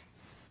our way.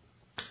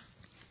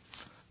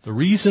 The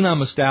reason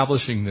I'm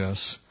establishing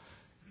this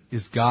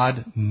is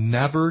God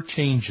never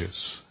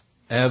changes.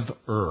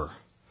 Ever.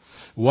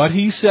 What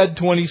He said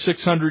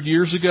 2,600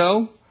 years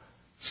ago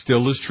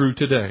still is true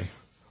today.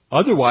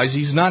 Otherwise,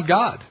 He's not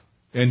God.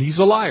 And He's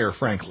a liar,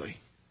 frankly.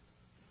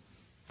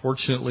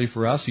 Fortunately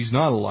for us, He's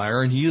not a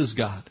liar and He is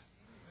God.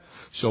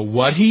 So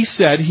what He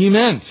said, He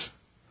meant.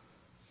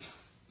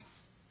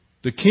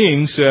 The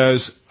king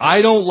says,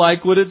 I don't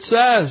like what it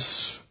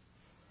says.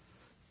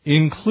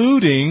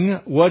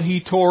 Including what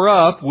he tore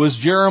up was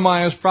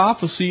Jeremiah's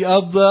prophecy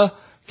of the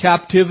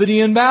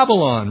captivity in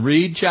Babylon.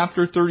 Read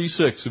chapter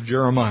 36 of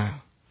Jeremiah.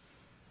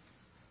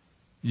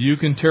 You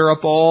can tear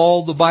up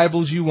all the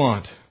Bibles you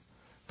want,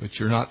 but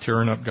you're not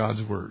tearing up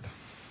God's Word.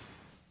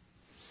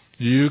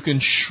 You can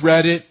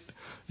shred it,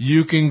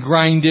 you can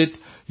grind it,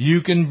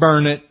 you can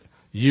burn it,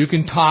 you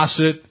can toss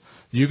it,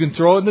 you can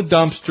throw it in the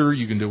dumpster,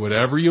 you can do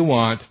whatever you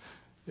want.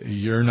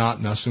 You're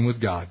not messing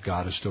with God.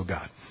 God is still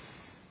God.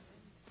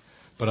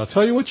 But I'll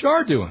tell you what you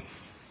are doing.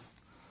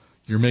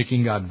 You're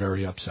making God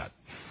very upset.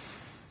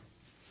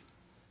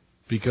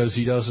 Because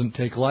He doesn't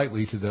take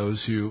lightly to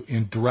those who,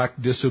 in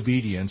direct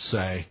disobedience,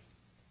 say,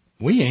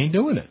 we ain't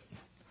doing it.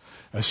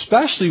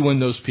 Especially when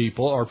those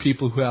people are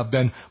people who have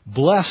been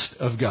blessed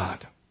of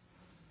God.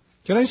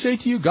 Can I say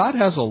to you, God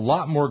has a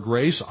lot more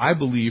grace, I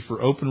believe,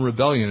 for open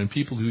rebellion and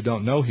people who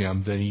don't know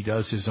Him than He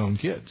does His own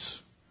kids.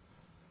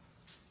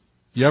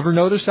 You ever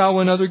notice how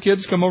when other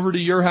kids come over to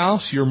your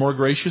house, you're more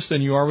gracious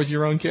than you are with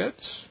your own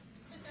kids?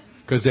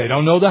 Because they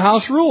don't know the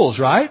house rules,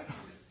 right?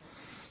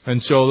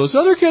 And so those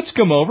other kids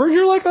come over, and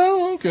you're like,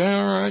 oh, okay,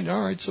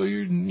 all right. So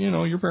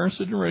your parents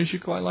didn't raise you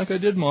quite like I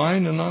did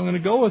mine, and I'm going to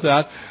go with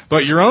that. But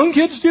your own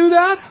kids do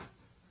that?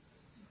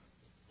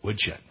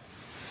 Woodshed.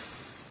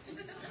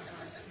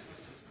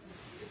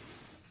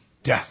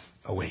 Death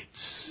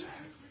awaits.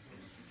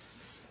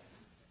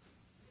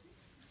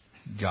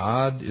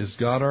 God is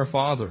God our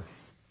Father.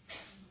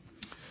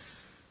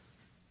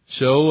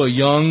 So a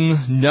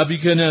young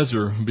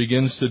Nebuchadnezzar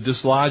begins to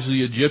dislodge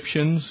the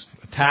Egyptians,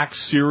 attack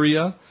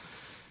Syria.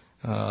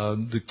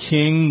 The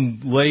king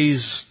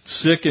lays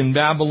sick in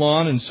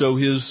Babylon, and so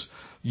his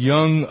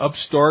young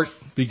upstart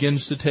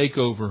begins to take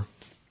over.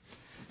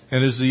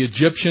 And as the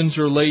Egyptians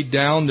are laid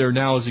down, there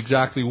now is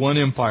exactly one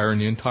empire in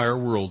the entire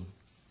world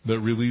that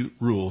really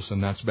rules,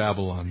 and that's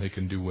Babylon. They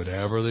can do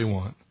whatever they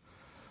want.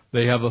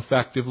 They have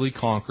effectively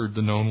conquered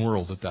the known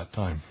world at that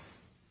time.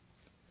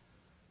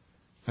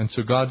 And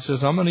so God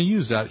says, I'm going to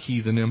use that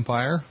heathen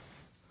empire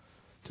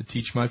to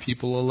teach my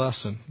people a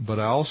lesson. But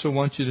I also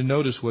want you to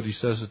notice what He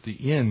says at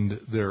the end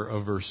there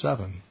of verse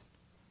 7.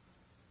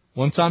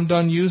 Once I'm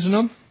done using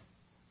them,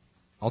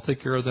 I'll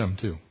take care of them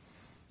too.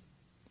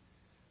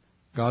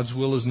 God's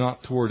will is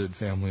not thwarted,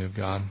 family of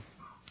God.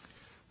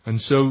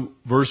 And so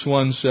verse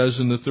 1 says,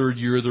 in the 3rd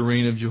year of the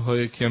reign of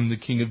Jehoiakim, the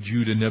king of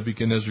Judah,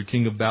 Nebuchadnezzar,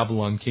 king of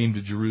Babylon, came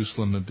to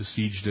Jerusalem and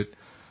besieged it.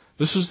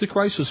 This is the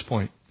crisis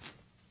point.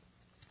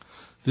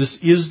 This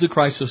is the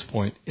crisis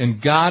point. And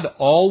God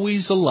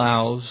always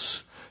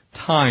allows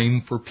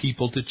time for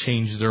people to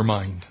change their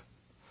mind.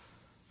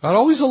 God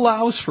always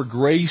allows for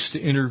grace to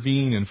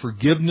intervene and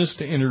forgiveness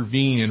to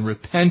intervene and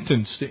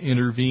repentance to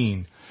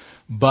intervene.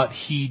 But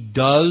He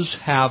does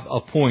have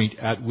a point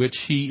at which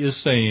He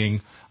is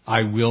saying,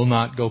 I will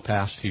not go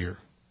past here.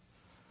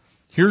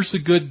 Here's the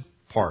good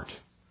part.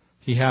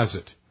 He has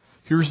it.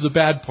 Here's the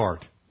bad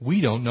part. We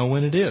don't know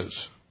when it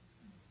is.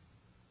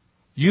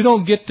 You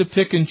don't get to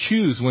pick and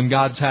choose when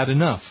God's had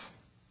enough.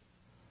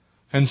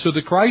 And so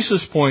the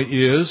crisis point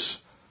is,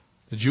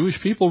 the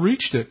Jewish people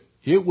reached it.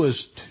 It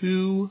was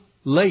too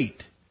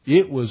late.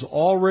 It was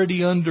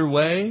already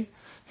underway,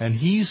 and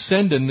He's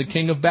sending the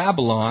king of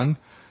Babylon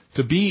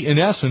to be, in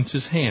essence,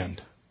 his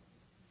hand.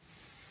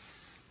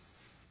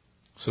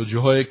 So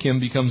Jehoiakim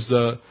becomes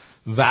the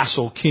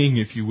vassal king,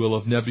 if you will,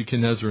 of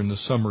Nebuchadnezzar in the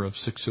summer of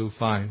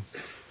 605.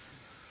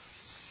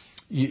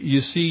 You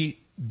see,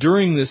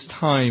 during this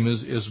time,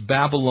 as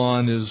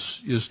Babylon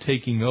is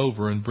taking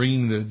over and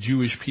bringing the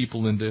Jewish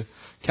people into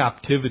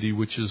captivity,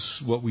 which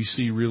is what we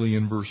see really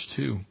in verse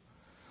 2,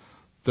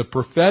 the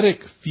prophetic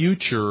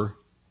future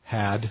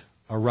had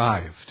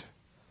arrived.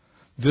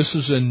 This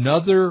is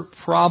another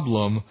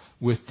problem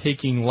with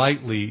taking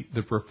lightly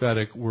the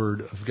prophetic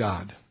word of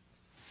God.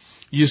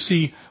 You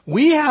see,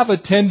 we have a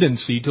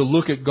tendency to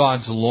look at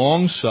God's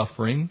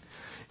long-suffering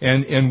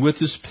and with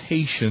His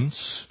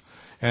patience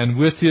and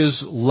with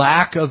His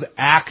lack of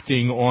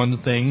acting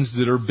on things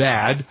that are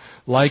bad,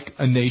 like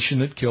a nation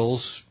that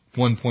kills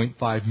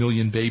 1.5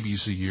 million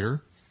babies a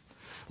year,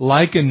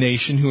 like a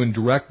nation who in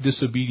direct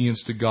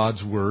disobedience to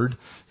God's word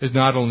is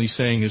not only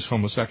saying is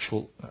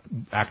homosexual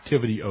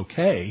activity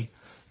okay,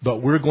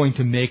 but we're going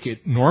to make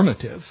it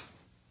normative.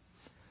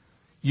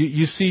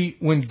 You see,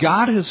 when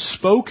God has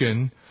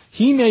spoken,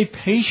 He may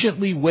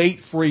patiently wait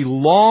for a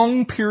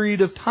long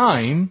period of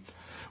time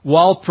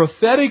while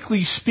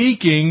prophetically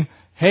speaking,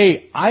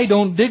 hey, I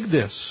don't dig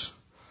this.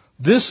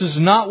 This is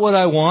not what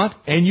I want,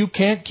 and you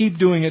can't keep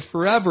doing it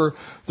forever.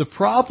 The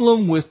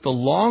problem with the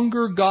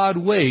longer God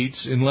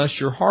waits, unless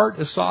your heart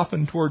is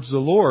softened towards the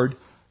Lord,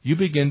 you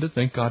begin to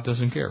think God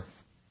doesn't care.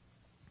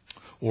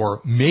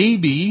 Or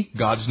maybe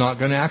God's not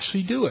going to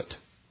actually do it.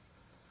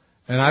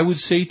 And I would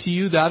say to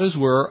you, that is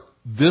where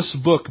this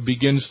book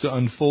begins to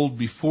unfold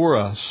before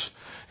us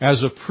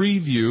as a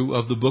preview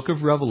of the book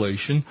of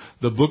Revelation,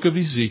 the book of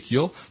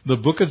Ezekiel, the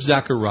book of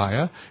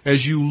Zechariah.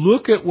 As you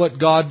look at what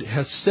God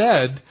has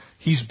said,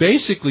 He's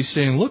basically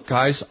saying, look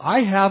guys,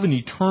 I have an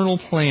eternal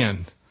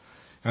plan.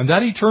 And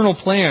that eternal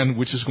plan,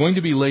 which is going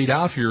to be laid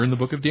out here in the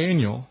book of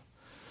Daniel,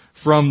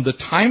 from the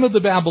time of the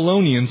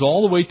Babylonians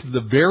all the way to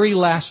the very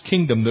last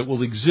kingdom that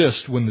will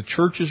exist when the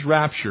church is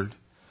raptured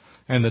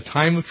and the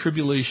time of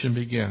tribulation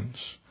begins.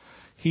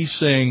 He's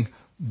saying,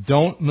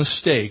 don't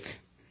mistake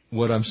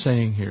what I'm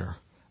saying here.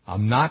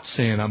 I'm not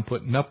saying I'm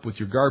putting up with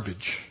your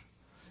garbage.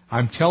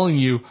 I'm telling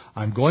you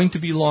I'm going to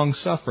be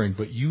long-suffering,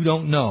 but you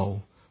don't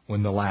know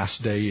when the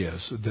last day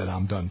is that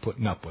I'm done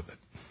putting up with it.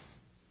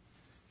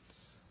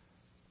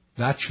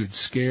 That should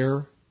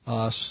scare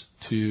us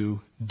to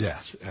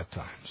death at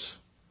times.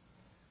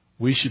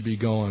 We should be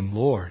going,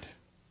 Lord,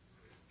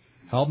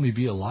 help me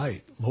be a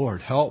light.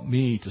 Lord, help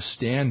me to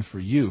stand for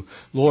you.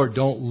 Lord,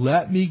 don't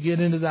let me get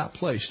into that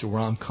place to where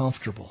I'm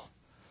comfortable,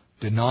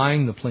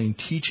 denying the plain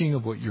teaching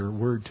of what your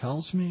word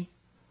tells me.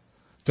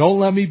 Don't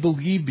let me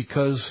believe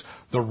because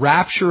the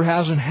rapture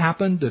hasn't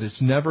happened that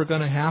it's never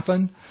going to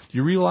happen. Do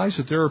you realize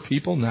that there are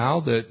people now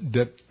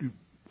that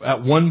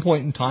at one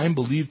point in time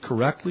believed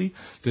correctly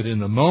that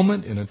in a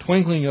moment, in a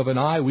twinkling of an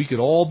eye, we could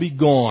all be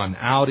gone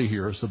out of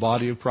here as the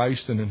body of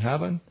Christ and in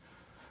heaven?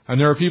 And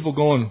there are people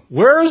going,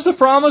 where is the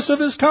promise of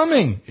His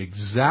coming?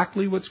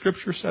 Exactly what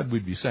Scripture said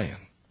we'd be saying.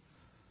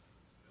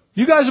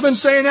 You guys have been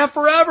saying that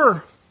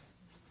forever.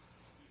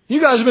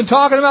 You guys have been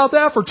talking about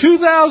that for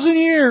 2,000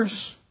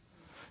 years.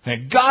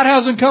 And God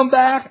hasn't come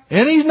back,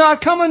 and He's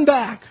not coming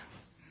back.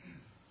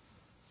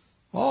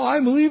 Oh, I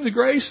believe the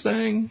grace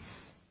thing.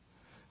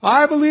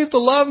 I believe the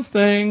love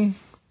thing.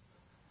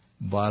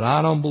 But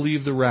I don't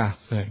believe the wrath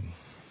thing.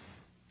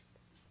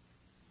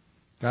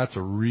 That's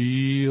a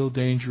real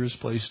dangerous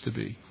place to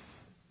be.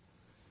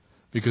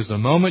 Because the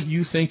moment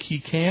you think He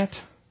can't,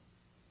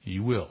 He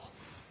will.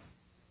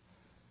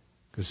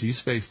 Because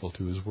He's faithful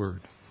to His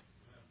word.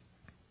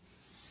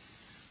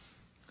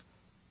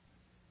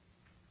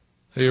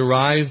 They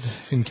arrived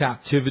in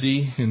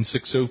captivity in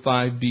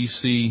 605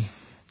 BC.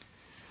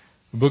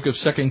 The book of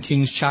 2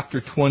 Kings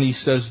chapter 20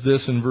 says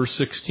this in verse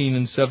 16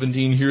 and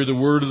 17. Hear the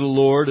word of the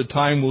Lord. A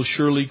time will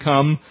surely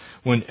come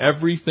when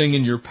everything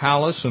in your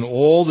palace and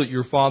all that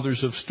your fathers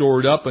have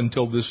stored up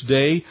until this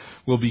day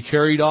will be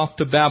carried off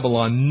to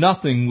Babylon.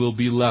 Nothing will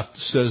be left,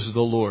 says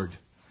the Lord.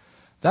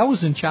 That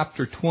was in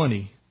chapter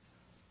 20.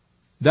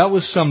 That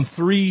was some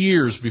 3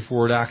 years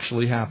before it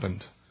actually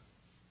happened.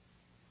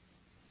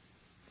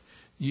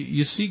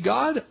 You see,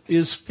 God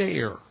is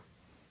fair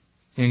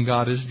and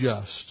God is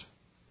just.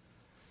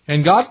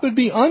 And God would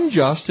be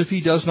unjust if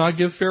He does not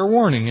give fair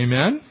warning.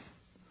 Amen?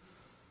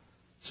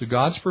 So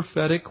God's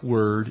prophetic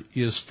word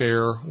is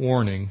fair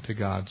warning to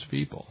God's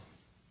people.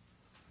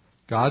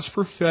 God's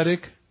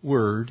prophetic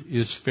word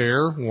is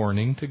fair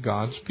warning to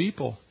God's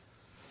people.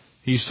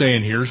 He's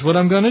saying, here's what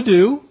I'm going to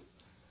do.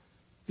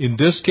 In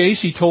this case,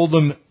 He told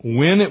them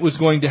when it was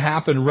going to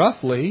happen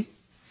roughly.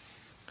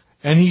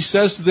 And He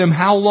says to them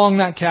how long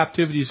that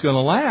captivity is going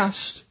to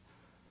last.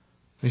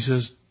 He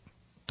says,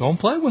 don't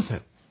play with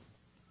it.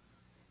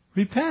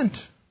 Repent.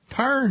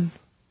 Turn.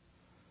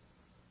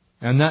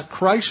 And that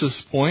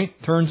crisis point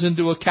turns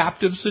into a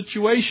captive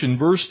situation.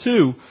 Verse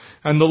 2,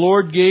 and the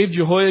Lord gave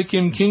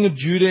Jehoiakim king of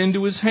Judah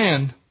into his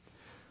hand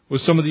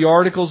with some of the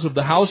articles of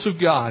the house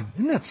of God.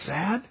 Isn't that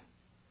sad?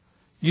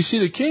 You see,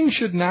 the king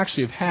shouldn't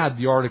actually have had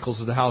the articles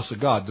of the house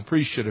of God. The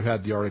priest should have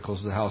had the articles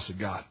of the house of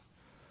God.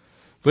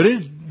 But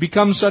it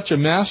becomes such a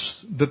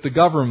mess that the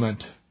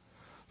government,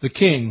 the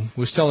king,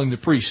 was telling the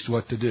priest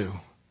what to do.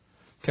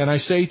 Can I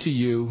say to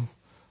you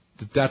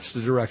that that's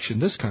the direction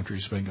this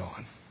country's been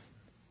going?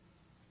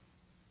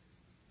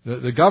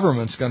 The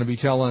government's going to be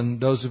telling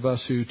those of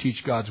us who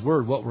teach God's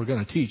Word what we're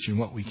going to teach and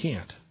what we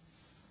can't.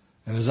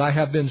 And as I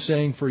have been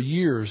saying for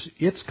years,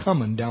 it's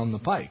coming down the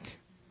pike.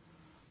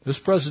 This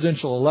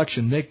presidential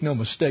election, make no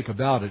mistake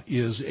about it,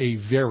 is a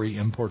very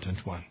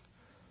important one.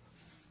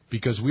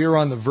 Because we are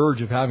on the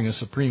verge of having a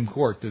Supreme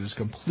Court that is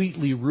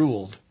completely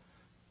ruled.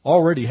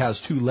 Already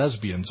has 2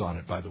 lesbians on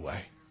it, by the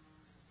way.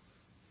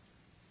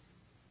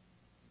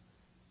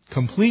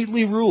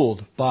 Completely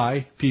ruled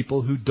by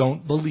people who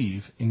don't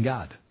believe in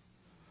God.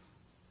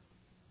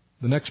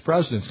 The next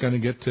president's going to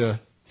get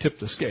to tip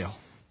the scale,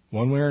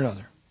 one way or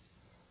another.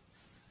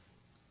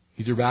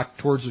 Either back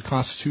towards a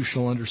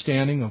constitutional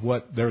understanding of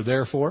what they're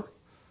there for,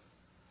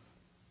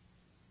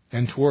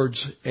 and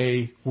towards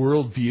a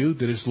worldview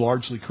that is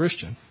largely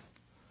Christian,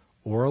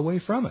 or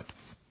away from it.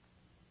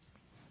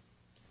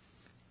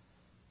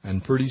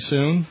 And pretty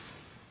soon,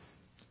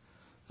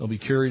 they'll be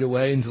carried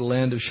away into the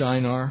land of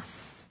Shinar,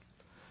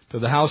 to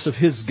the house of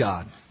his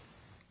God.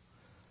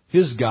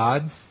 His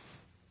God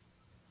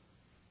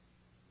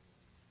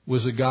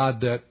was a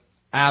God that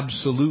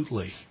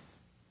absolutely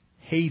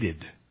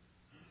hated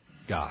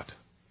God.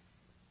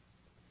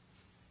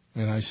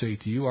 And I say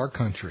to you, our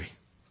country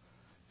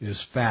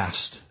is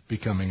fast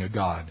becoming a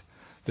God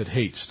that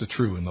hates the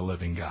true and the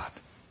living God.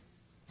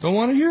 Don't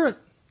want to hear it.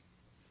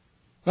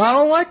 I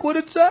don't like what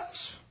it says.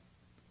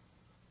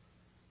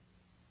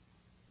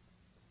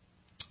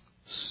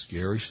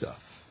 Scary stuff.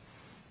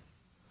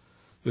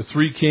 The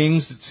three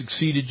kings that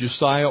succeeded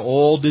Josiah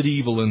all did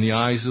evil in the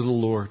eyes of the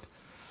Lord.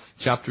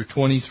 Chapter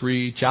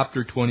 23,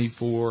 chapter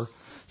 24,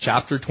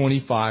 chapter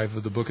 25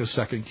 of the book of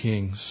 2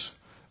 Kings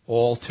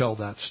all tell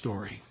that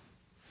story.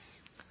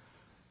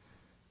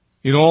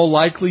 In all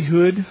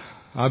likelihood,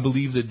 I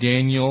believe that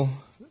Daniel,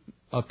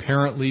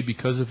 apparently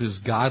because of his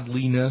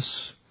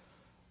godliness,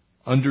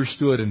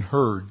 understood and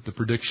heard the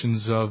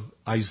predictions of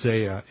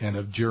Isaiah and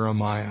of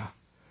Jeremiah.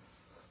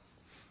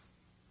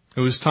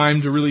 It was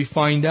time to really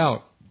find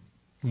out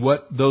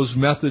what those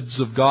methods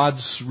of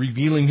God's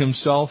revealing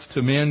Himself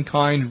to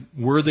mankind,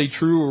 were they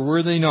true or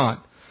were they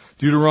not?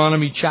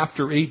 Deuteronomy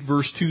chapter 8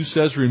 verse 2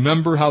 says,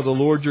 "Remember how the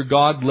Lord your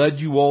God led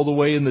you all the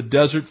way in the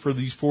desert for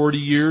these 40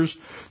 years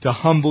to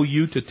humble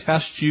you, to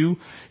test you,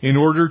 in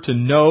order to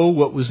know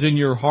what was in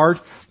your heart,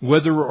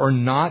 whether or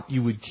not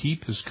you would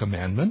keep His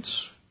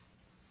commandments."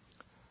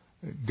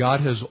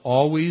 God has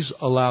always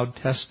allowed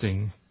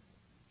testing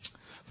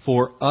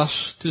for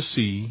us to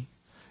see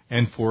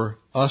and for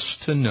us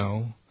to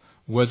know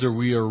whether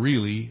we are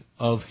really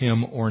of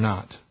Him or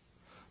not.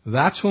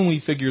 That's when we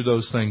figure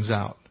those things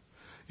out.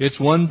 It's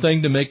one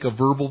thing to make a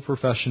verbal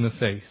profession of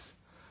faith.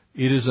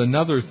 It is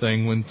another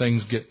thing when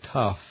things get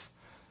tough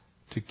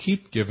to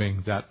keep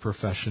giving that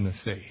profession of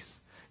faith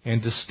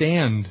and to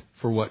stand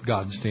for what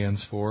God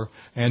stands for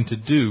and to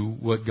do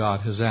what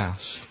God has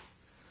asked.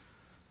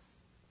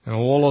 And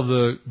all of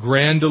the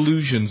grand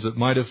illusions that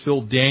might have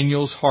filled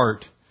Daniel's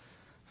heart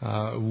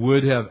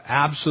would have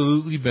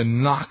absolutely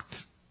been knocked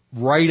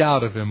right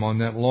out of him on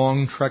that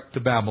long trek to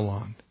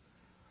Babylon.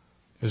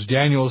 As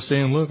Daniel is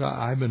saying, look,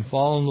 I've been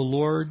following the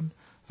Lord.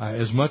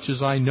 As much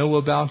as I know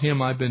about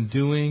Him, I've been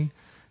doing.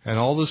 And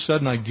all of a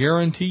sudden, I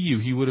guarantee you,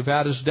 he would have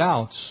had his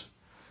doubts.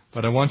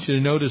 But I want you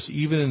to notice,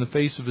 even in the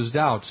face of his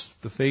doubts,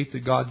 the faith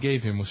that God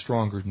gave him was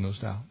stronger than those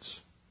doubts.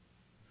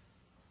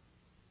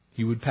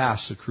 He would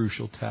pass the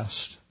crucial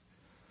test.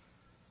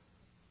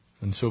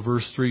 And so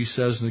verse 3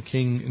 says, "And the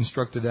king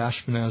instructed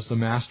Ashpenaz, the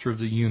master of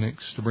the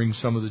eunuchs, to bring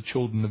some of the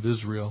children of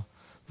Israel,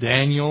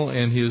 Daniel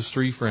and his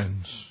 3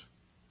 friends."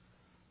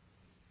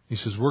 He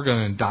says, we're going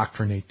to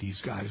indoctrinate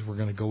these guys. We're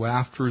going to go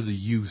after the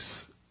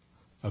youth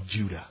of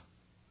Judah.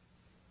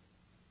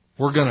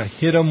 We're going to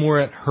hit them where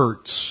it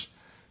hurts.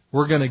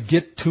 We're going to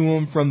get to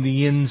them from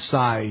the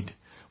inside.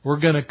 We're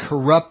going to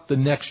corrupt the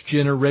next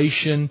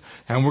generation,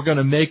 and we're going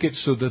to make it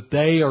so that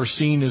they are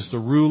seen as the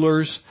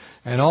rulers.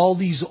 And all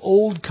these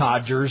old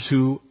codgers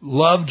who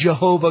love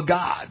Jehovah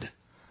God,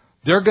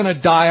 they're going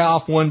to die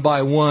off one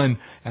by one,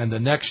 and the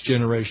next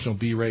generation will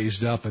be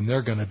raised up, and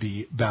they're going to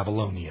be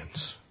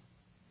Babylonians.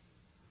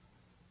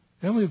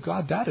 And we've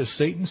got that as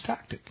Satan's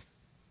tactic.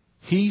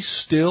 He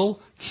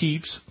still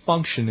keeps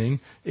functioning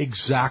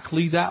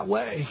exactly that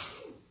way.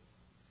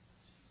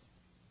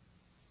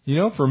 You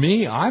know, for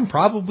me, I'm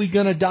probably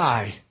going to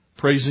die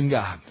praising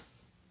God.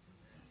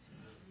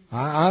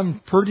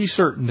 I'm pretty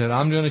certain that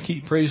I'm going to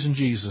keep praising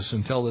Jesus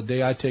until the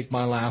day I take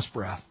my last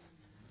breath.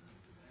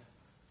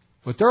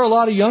 But there are a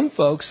lot of young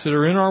folks that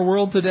are in our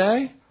world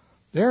today.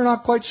 They're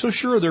not quite so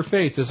sure of their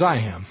faith as I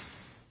am.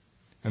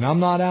 And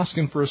I'm not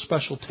asking for a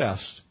special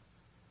test.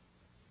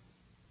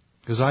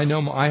 Because I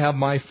know I have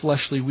my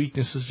fleshly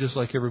weaknesses just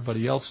like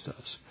everybody else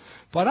does.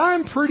 But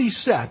I'm pretty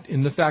set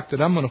in the fact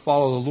that I'm going to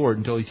follow the Lord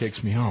until He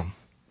takes me home.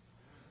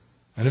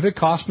 And if it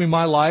costs me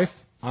my life,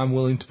 I'm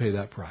willing to pay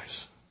that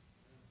price.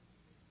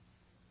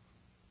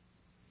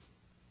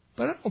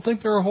 But I don't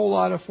think there are a whole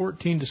lot of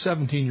 14 to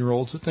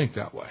 17-year-olds that think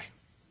that way.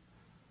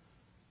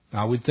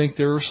 I would think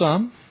there are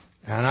some,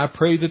 and I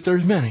pray that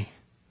there's many.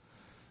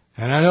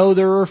 And I know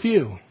there are a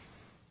few.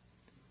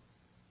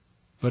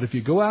 But if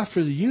you go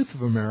after the youth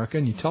of America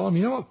and you tell them,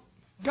 you know what,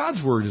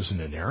 God's Word isn't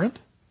inerrant.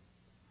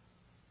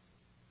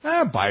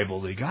 That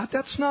Bible they got,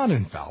 that's not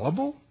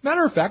infallible.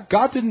 Matter of fact,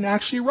 God didn't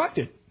actually write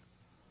it.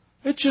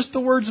 It's just the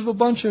words of a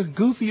bunch of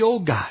goofy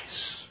old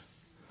guys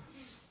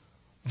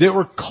that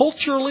were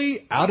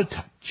culturally out of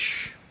touch.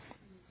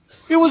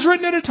 It was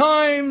written at a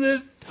time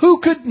that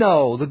who could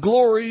know the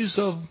glories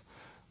of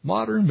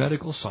modern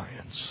medical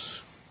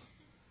science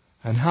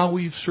and how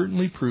we've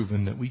certainly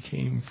proven that we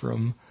came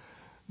from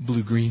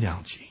blue-green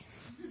algae.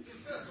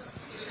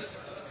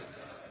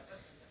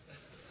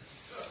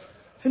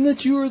 And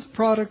that you are the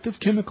product of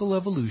chemical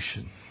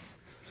evolution,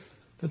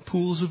 that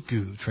pools of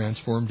goo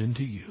transformed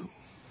into you.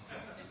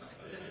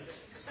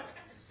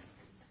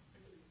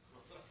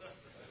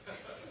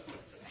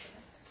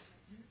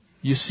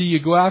 You see,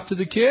 you go after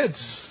the kids.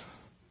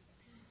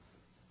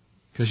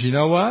 Because you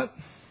know what?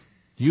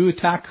 You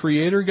attack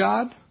Creator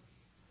God,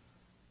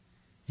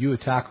 you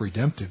attack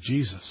redemptive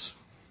Jesus.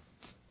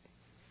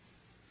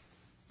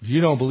 If you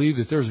don't believe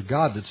that there's a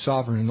God that's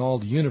sovereign in all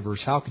the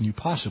universe, how can you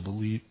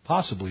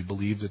possibly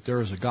believe that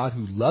there is a God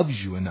who loves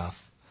you enough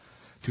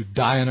to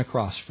die on a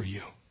cross for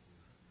you?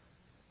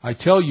 I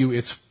tell you,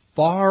 it's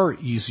far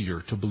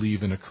easier to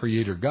believe in a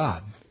Creator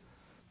God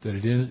than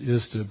it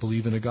is to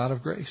believe in a God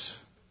of grace.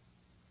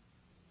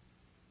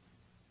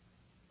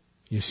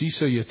 You see,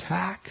 so you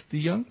attack the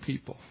young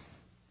people.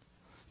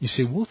 You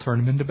say, we'll turn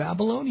them into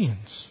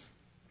Babylonians.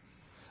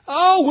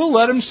 Oh, we'll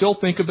let them still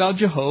think about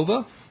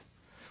Jehovah.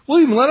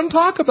 We'll even let them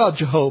talk about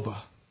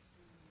Jehovah.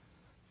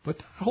 But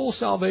that whole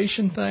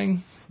salvation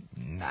thing,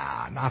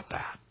 nah, not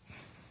that.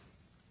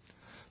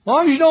 As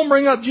long as you don't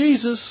bring up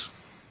Jesus.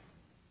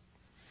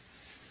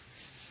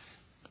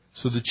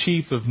 So the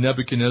chief of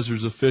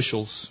Nebuchadnezzar's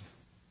officials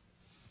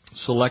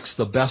selects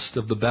the best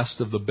of the best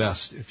of the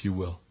best, if you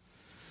will.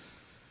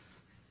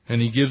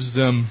 And he gives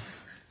them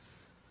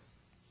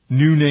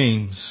new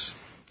names.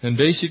 And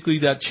basically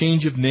that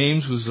change of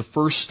names was the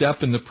first step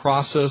in the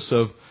process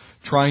of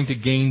trying to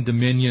gain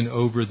dominion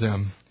over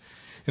them.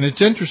 And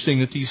it's interesting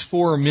that these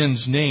four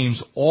men's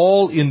names,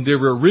 all in their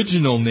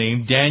original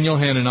name, Daniel,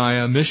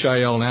 Hananiah,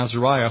 Mishael, and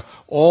Azariah,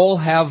 all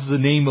have the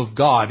name of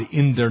God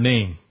in their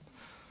name.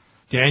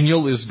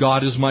 Daniel is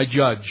God is my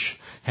judge.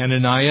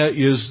 Hananiah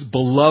is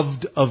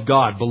beloved of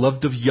God,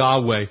 beloved of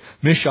Yahweh.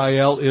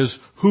 Mishael is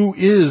who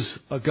is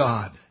a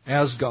God,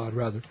 as God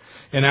rather.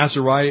 And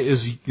Azariah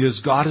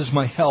is God is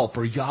my help,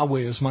 or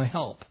Yahweh is my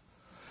help.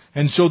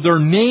 And so their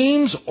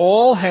names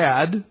all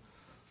had,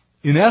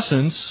 in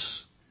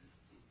essence,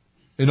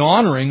 an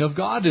honoring of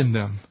God in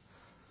them.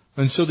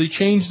 And so they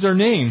changed their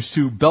names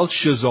to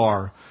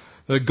Belshazzar,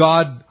 the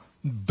god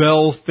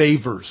Bel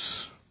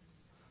favors.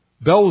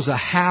 Bel was a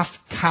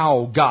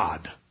half-cow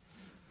god.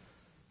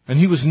 And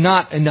he was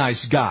not a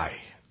nice guy.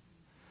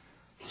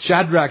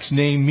 Shadrach's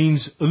name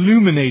means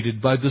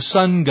illuminated by the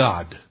sun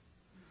god.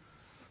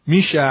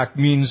 Meshach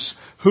means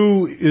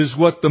who is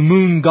what the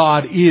moon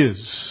god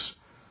is.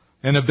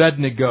 And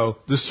Abednego,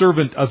 the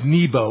servant of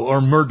Nebo or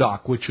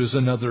Marduk, which was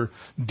another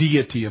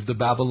deity of the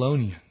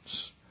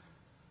Babylonians.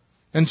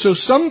 And so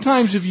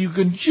sometimes if you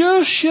can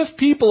just shift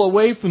people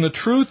away from the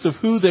truth of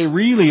who they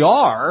really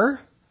are,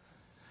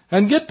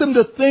 and get them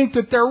to think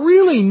that they're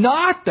really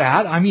not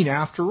that. I mean,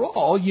 after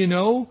all,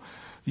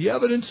 the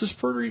evidence is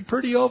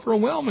pretty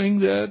overwhelming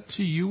that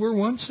you were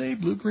once a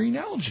blue-green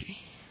algae.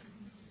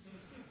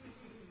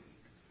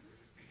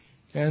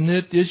 And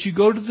that as you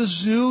go to the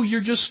zoo,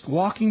 you're just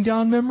walking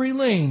down memory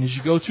lane as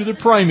you go through the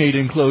primate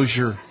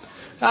enclosure.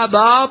 Hi,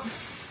 Bob.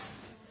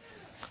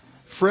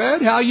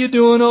 Fred, how you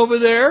doing over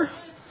there?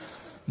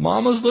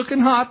 Mama's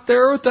looking hot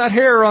there with that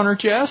hair on her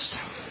chest.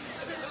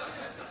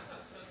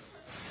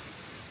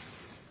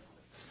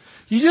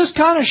 You just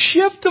kind of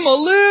shift them a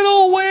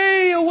little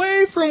way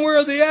away from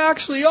where they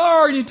actually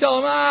are, and you tell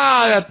them,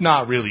 that's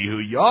not really who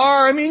you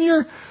are. I mean,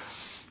 you're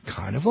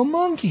kind of a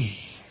monkey.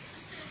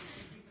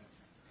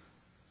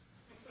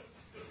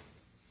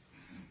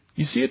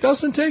 You see, it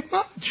doesn't take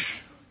much.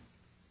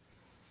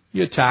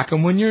 You attack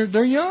them when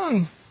they're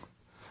young.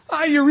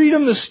 You read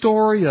them the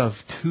story of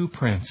two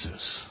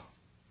princes.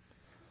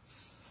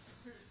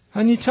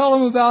 And you tell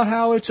them about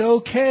how it's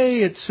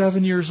okay at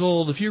 7 years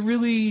old if you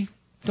really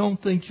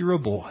don't think you're a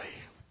boy.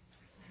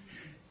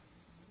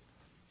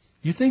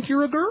 You think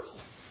you're a girl.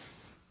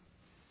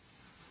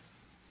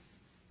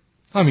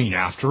 I mean,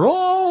 after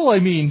all,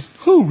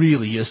 who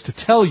really is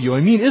to tell you?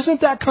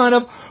 Isn't that kind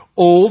of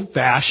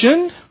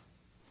old-fashioned?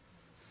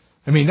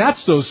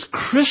 That's those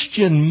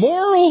Christian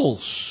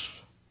morals.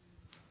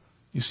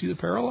 You see the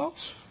parallels?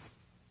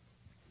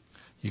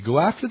 You go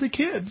after the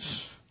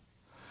kids,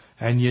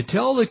 and you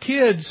tell the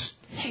kids,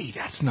 hey,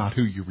 that's not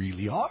who you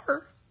really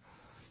are.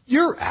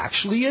 You're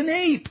actually an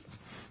ape.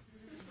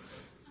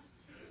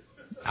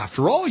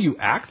 After all, you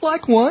act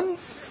like one.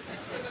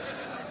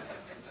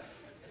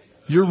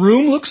 Your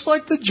room looks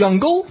like the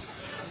jungle.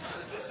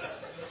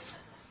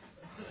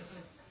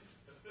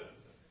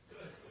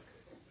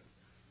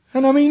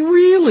 And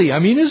really,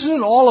 isn't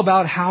it all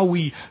about how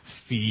we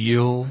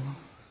feel?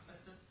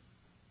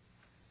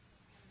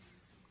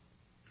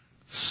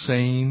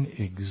 Same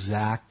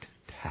exact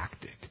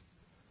tactic.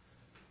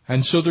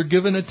 And so they're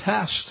given a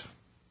test.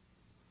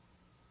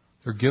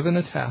 They're given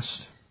a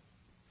test.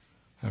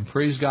 And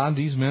praise God,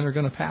 these men are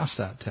going to pass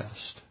that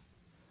test.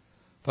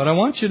 But I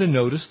want you to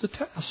notice the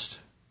test.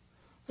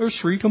 There's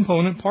 3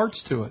 component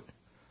parts to it.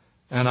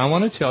 And I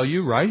want to tell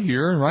you right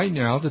here and right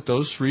now that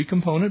those 3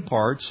 component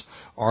parts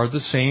are the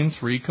same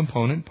 3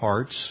 component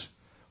parts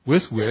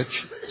with which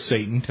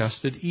Satan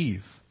tested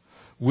Eve.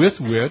 With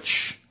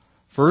which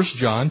 1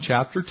 John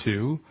chapter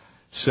 2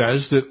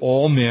 says that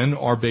all men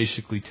are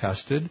basically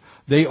tested.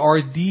 They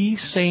are the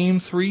same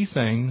 3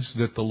 things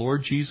that the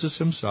Lord Jesus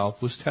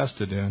himself was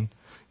tested in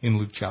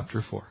Luke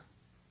chapter 4.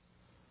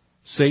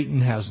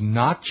 Satan has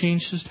not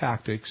changed his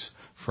tactics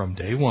from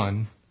day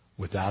 1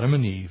 with Adam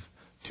and Eve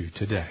to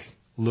today.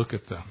 Look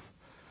at them.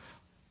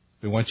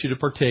 We want you to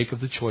partake of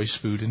the choice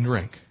food and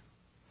drink.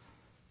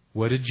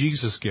 What did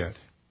Jesus get?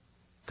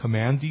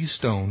 Command these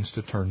stones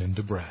to turn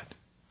into bread.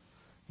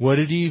 What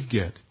did Eve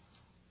get?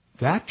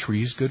 That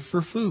tree's good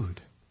for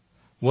food.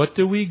 What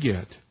do we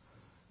get?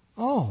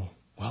 Oh,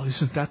 well,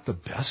 isn't that the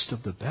best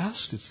of the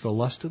best? It's the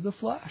lust of the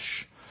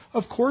flesh.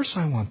 Of course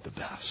I want the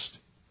best.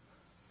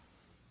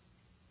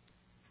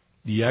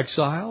 The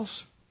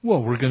exiles?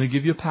 Well, we're going to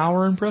give you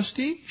power and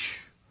prestige.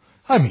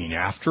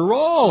 After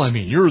all,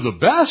 you're the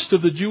best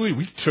of the Jewish.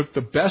 We took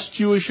the best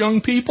Jewish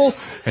young people,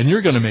 and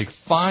you're going to make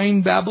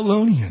fine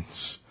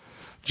Babylonians.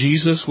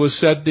 Jesus was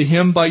said to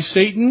him by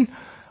Satan,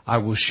 I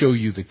will show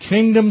you the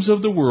kingdoms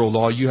of the world.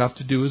 All you have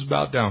to do is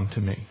bow down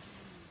to me.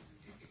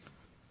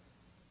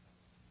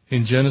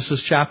 In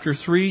Genesis chapter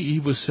 3,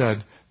 Eve was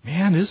said,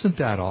 man, isn't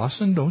that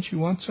awesome? Don't you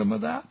want some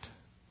of that?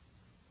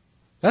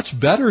 That's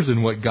better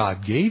than what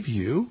God gave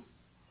you.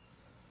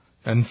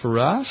 And for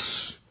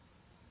us,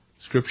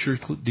 Scripture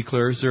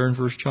declares there in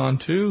 1 John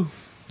 2,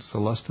 it's the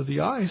lust of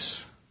the eyes.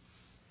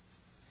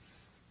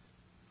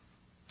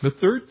 The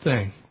third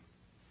thing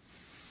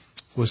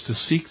was to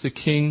seek the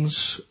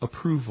king's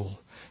approval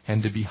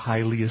and to be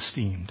highly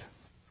esteemed.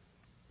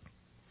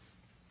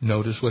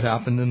 Notice what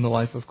happened in the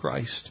life of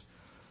Christ.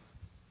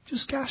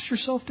 Just cast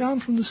yourself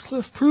down from this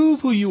cliff. Prove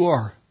who you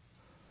are.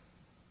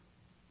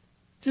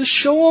 Just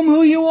show them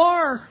who you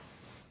are.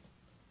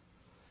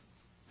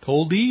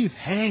 Told Eve,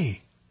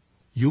 hey,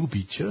 you'll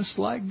be just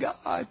like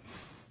God.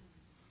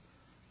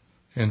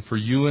 And for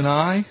you and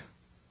I,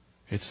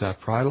 it's that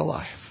pride of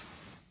life.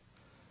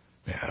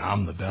 Man,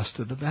 I'm the best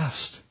of the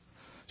best.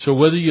 So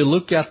whether you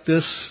look at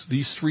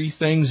these three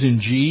things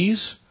in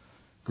G's,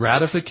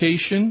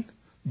 gratification,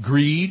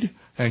 greed,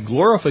 and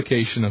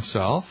glorification of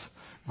self,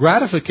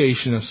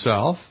 gratification of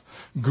self,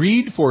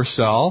 greed for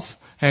self,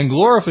 and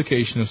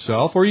glorification of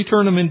self, or you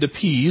turn them into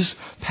P's,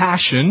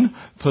 passion,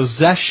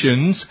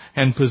 possessions,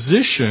 and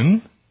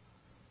position,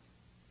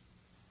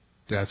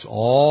 that's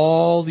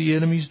all the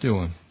enemy's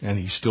doing, and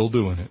he's still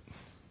doing it.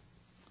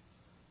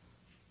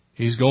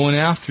 He's going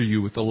after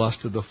you with the lust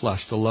of the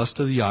flesh, the lust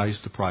of the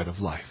eyes, the pride of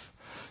life.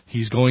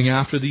 He's going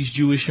after these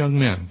Jewish young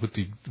men with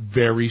the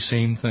very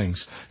same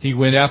things. He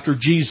went after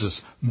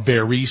Jesus,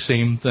 very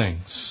same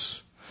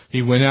things.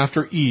 He went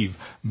after Eve,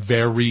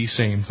 very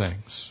same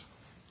things.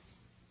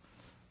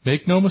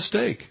 Make no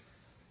mistake,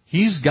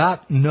 he's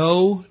got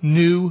no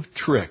new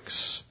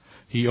tricks.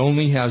 He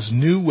only has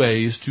new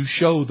ways to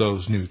show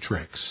those new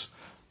tricks.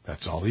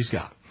 That's all he's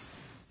got.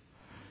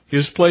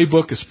 His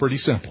playbook is pretty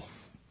simple.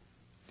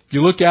 If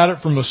you look at it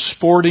from a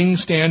sporting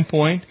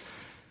standpoint,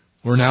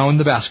 we're now in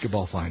the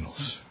basketball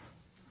finals.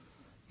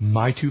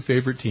 My two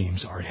favorite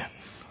teams are in.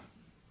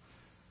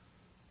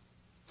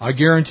 I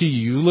guarantee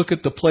you look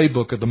at the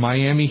playbook of the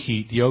Miami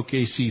Heat, the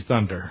OKC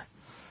Thunder,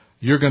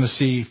 you're going to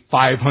see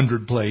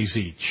 500 plays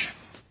each.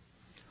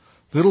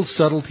 Little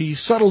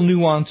subtleties, subtle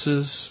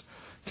nuances.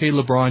 Okay,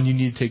 LeBron, you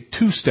need to take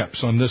 2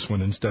 steps on this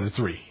one instead of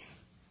 3.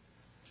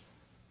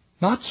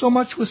 Not so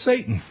much with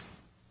Satan.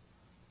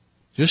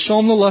 Just show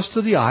him the lust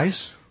of the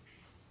eyes,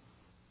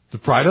 the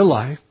pride of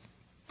life,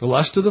 the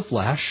lust of the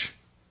flesh,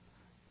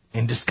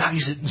 and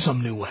disguise it in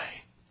some new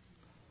way.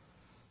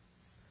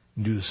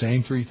 And do the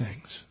same 3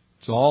 things.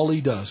 It's all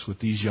he does with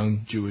these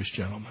young Jewish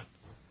gentlemen.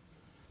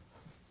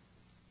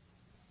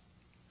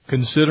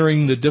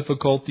 Considering the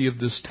difficulty of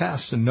this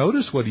test, and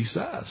notice what he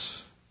says.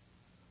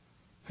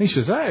 He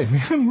says, hey,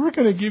 man, we're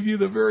going to give you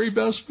the very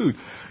best food.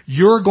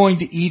 You're going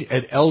to eat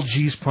at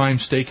LG's Prime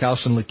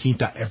Steakhouse in La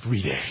Quinta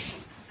every day.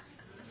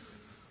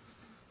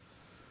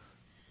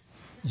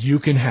 You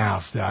can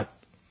have that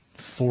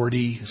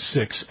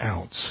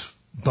 46-ounce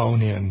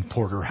bone-in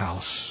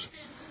porterhouse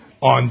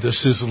on the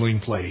sizzling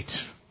plate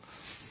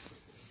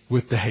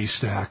with the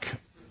haystack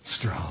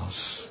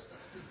straws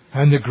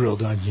and the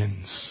grilled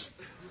onions,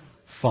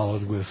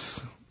 followed with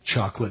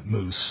chocolate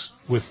mousse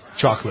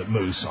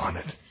on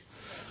it.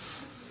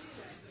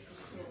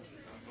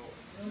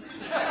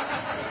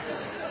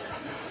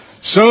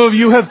 Some of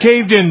you have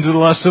caved into the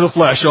lust of the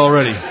flesh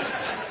already.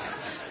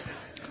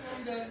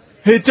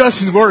 It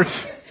doesn't work.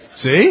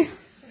 See?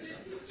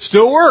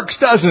 Still works,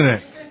 doesn't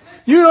it?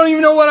 You don't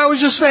even know what I was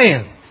just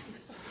saying.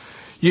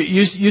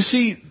 You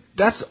see,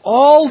 that's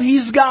all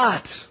he's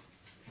got.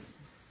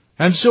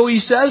 And so he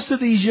says to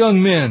these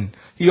young men,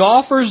 he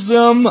offers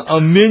them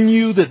a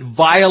menu that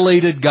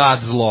violated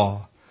God's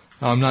law.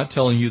 Now, I'm not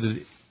telling you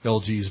that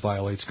LG's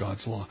violates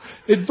God's law.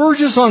 It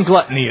verges on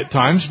gluttony at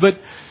times, but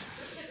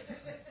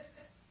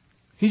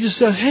he just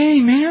says, hey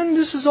man,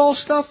 this is all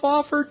stuff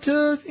offered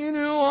to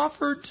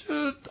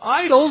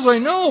idols, I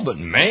know, but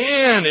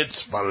man,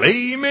 it's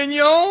filet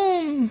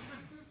mignon.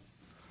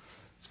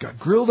 It's got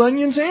grilled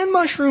onions and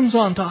mushrooms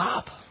on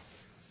top.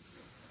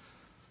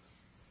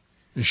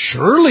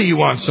 Surely you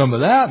want some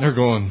of that. And they're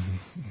going,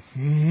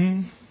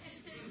 mm-hmm.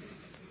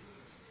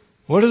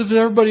 What is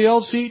everybody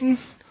else eating?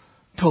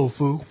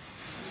 Tofu.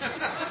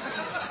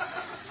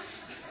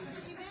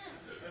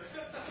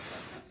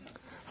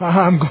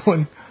 I'm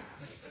going,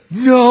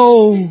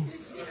 no.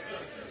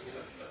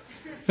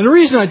 And the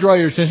reason I draw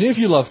your attention, if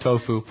you love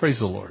tofu, praise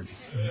the Lord.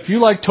 If you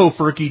like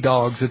tofurkey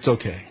dogs, it's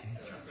okay.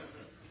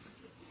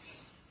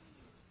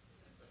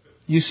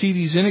 You see,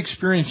 these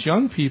inexperienced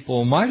young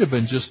people might have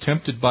been just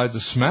tempted by the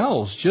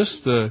smells,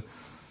 just the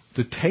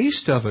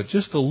taste of it,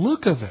 just the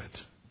look of it.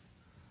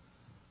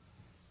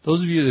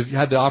 Those of you that have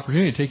had the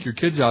opportunity to take your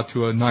kids out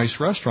to a nice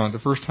restaurant, the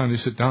first time they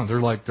sit down,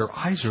 their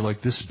eyes are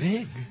like this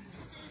big.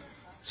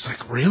 It's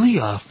like, really?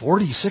 A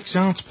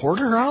 46-ounce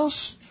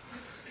porterhouse?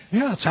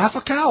 Yeah, it's half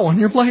a cow on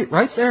your plate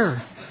right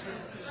there.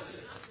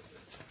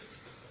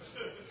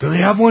 Do they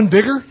have one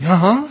bigger?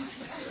 Uh-huh.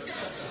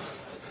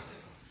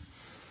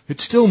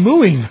 It's still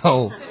mooing,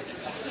 though.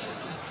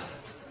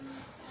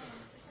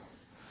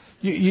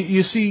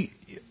 You see,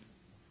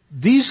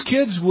 these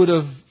kids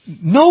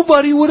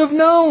nobody would have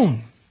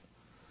known.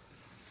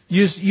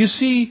 You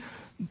see,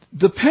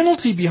 the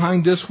penalty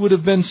behind this would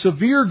have been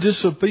severe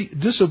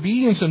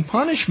disobedience and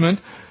punishment,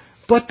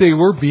 but they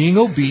were being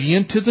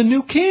obedient to the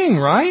new king,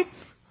 right?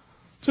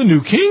 The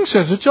new king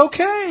says it's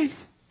okay.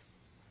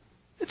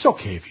 It's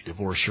okay if you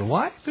divorce your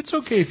wife. It's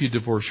okay if you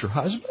divorce your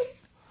husband.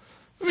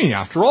 I mean,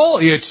 after all,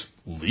 it's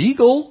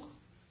legal.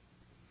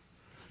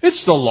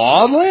 It's the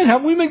law of the land.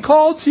 Haven't we been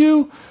called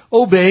to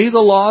obey the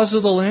laws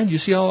of the land? You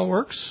see how it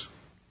works?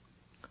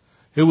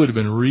 It would have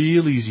been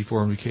real easy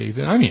for him to cave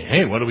in. I mean,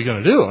 hey, what are we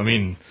going to do? I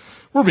mean,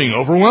 we're being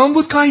overwhelmed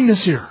with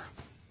kindness here.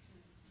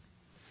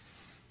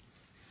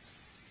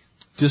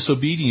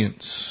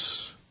 Disobedience.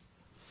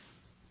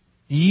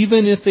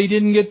 Even if they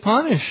didn't get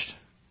punished,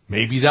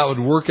 maybe that would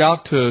work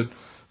out to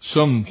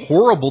some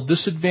horrible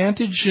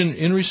disadvantage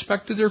in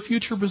respect to their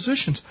future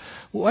positions.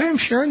 Why I'm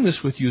sharing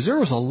this with you is there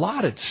was a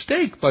lot at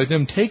stake by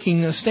them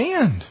taking a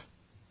stand.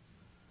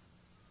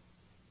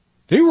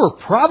 They were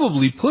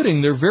probably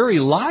putting their very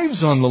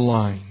lives on the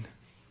line.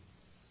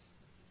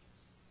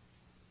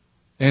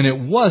 And it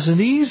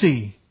wasn't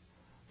easy.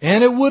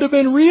 And it would have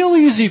been real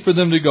easy for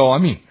them to go,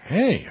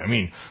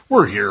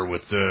 we're here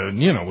with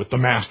the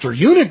master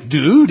eunuch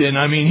dude,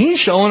 and he's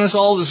showing us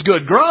all this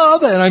good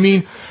grub,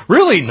 and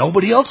really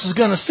nobody else is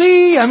going to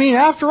see.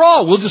 After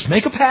all, we'll just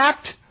make a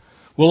pact.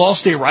 We'll all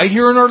stay right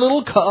here in our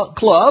little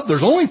club.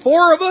 There's only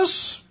 4 of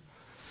us.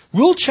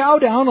 We'll chow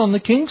down on the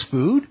king's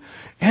food,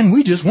 and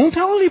we just won't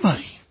tell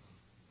anybody.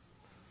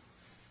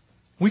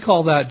 We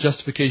call that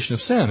justification of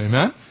sin,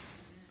 amen?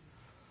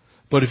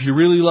 But if you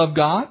really love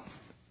God,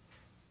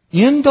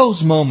 in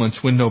those moments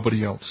when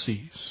nobody else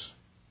sees,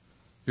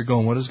 you're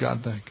going, what does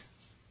God think?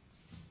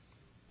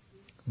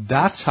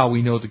 That's how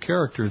we know the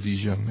character of these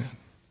young men.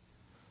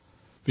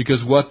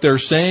 Because what they're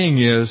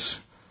saying is,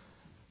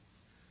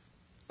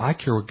 I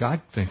care what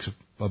God thinks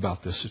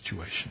about this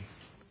situation.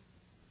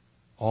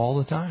 All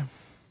the time.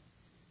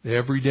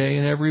 Every day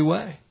in every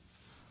way.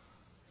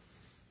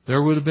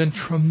 There would have been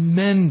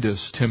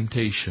tremendous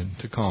temptation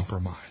to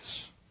compromise.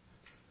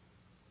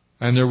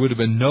 And there would have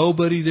been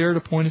nobody there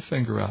to point a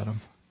finger at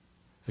them.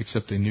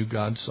 Except they knew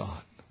God saw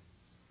it.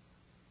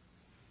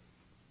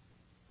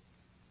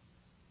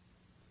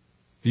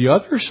 The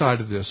other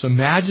side of this,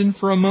 imagine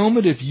for a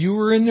moment if you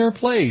were in their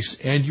place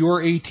and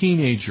you're a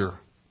teenager.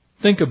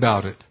 Think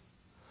about it.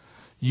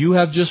 You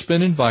have just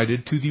been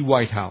invited to the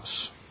White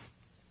House.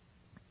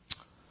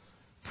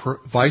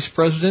 Vice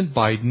President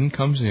Biden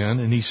comes in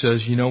and he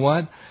says, you know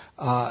what?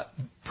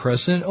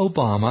 President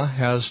Obama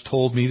has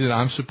told me that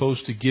I'm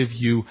supposed to give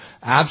you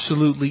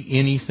absolutely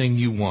anything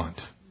you want.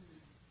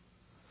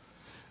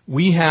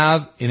 We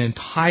have an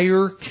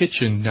entire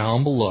kitchen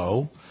down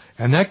below,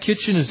 and that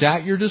kitchen is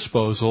at your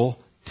disposal.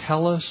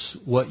 Tell us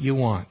what you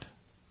want.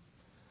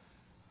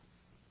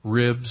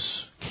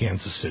 Ribs,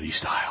 Kansas City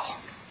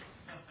style.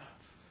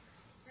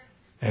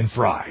 And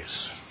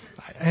fries.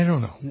 I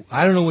don't know.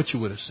 I don't know what you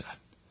would have said.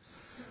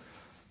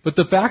 But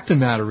the fact of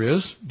the matter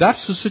is,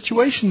 that's the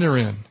situation they're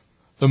in.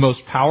 The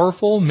most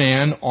powerful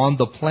man on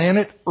the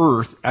planet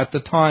Earth at the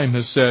time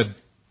has said,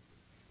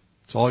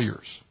 it's all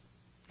yours.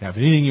 Have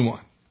anything you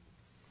want.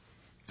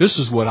 This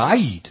is what I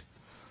eat.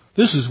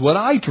 This is what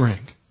I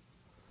drink.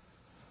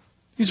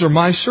 These are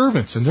my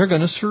servants, and they're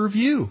going to serve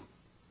you.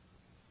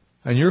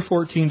 And you're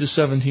 14 to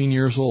 17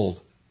 years old.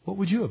 What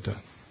would you have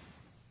done?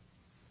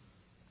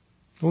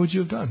 What would you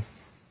have done?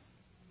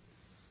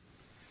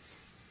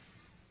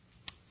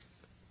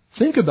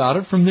 Think about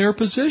it from their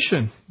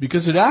position,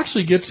 because it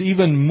actually gets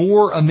even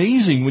more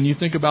amazing when you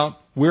think about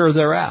where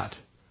they're at.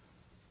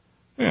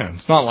 Man,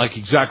 it's not like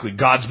exactly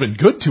God's been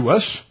good to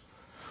us.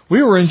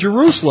 We were in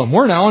Jerusalem.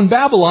 We're now in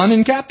Babylon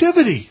in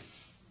captivity.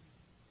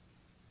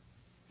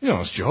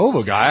 This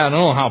Jehovah guy, I don't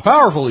know how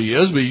powerful he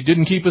is, but he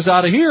didn't keep us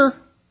out of here.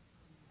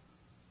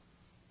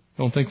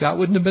 Don't think that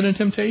wouldn't have been a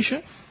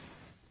temptation?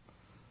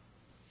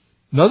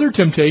 Another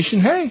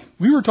temptation, hey,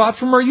 we were taught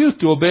from our youth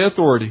to obey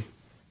authority.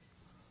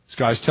 This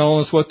guy's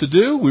telling us what to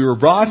do. We were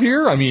brought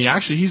here.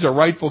 Actually, he's a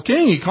rightful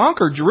king. He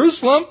conquered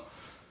Jerusalem.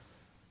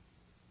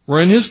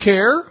 We're in his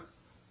care.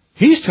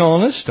 He's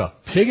telling us to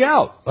pig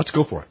out. Let's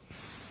go for it.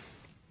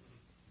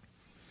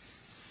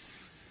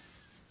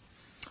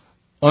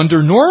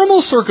 Under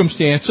normal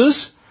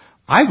circumstances,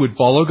 I would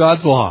follow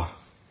God's law.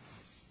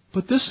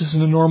 But this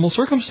isn't a normal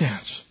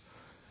circumstance.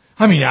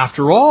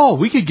 After all,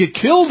 we could get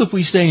killed if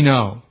we say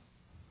no.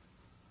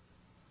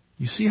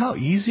 You see how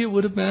easy it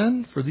would have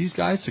been for these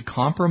guys to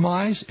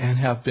compromise and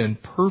have been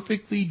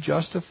perfectly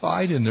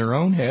justified in their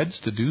own heads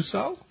to do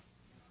so?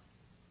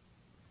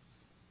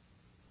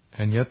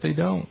 And yet they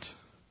don't.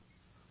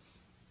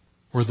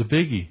 Or the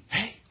biggie,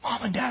 hey,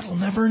 Mom and Dad will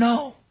never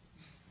know.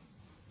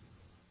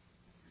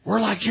 We're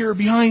like here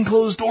behind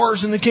closed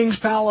doors in the king's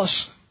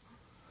palace.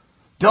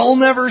 They'll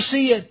never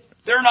see it.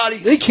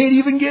 They can't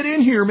even get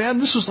in here, man.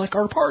 This is like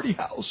our party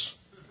house.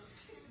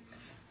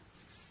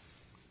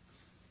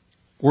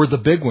 Or the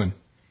big one.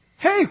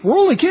 Hey, we're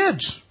only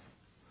kids.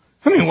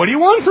 I mean, what do you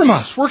want from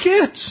us? We're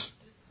kids.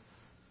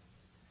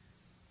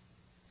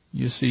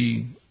 You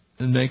see,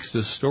 it makes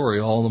this story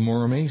all the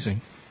more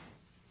amazing.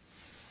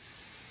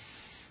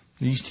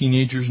 These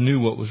teenagers knew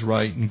what was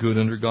right and good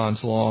under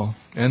God's law,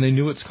 and they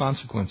knew its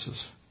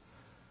consequences.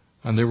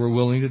 And they were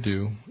willing to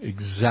do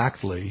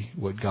exactly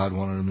what God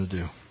wanted them to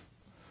do.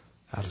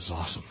 That is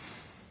awesome.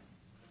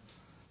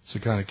 It's the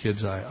kind of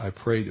kids I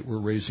pray that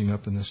we're raising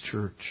up in this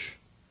church.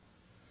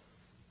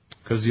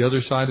 Because the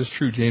other side is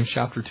true. James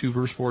chapter 2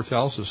 verse 4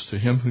 tells us, to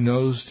him who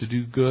knows to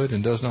do good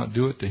and does not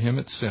do it, to him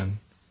it's sin.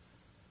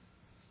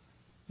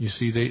 You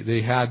see,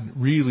 they had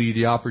really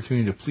the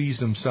opportunity to please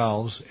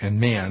themselves and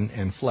man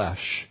and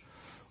flesh,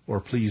 or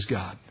please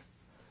God.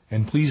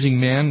 And pleasing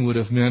man would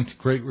have meant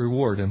great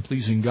reward, and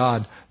pleasing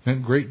God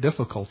meant great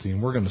difficulty.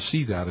 And we're going to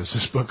see that as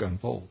this book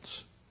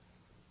unfolds.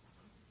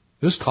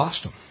 This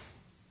cost them.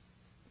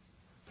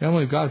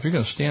 Family of God, if you're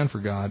going to stand for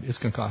God, it's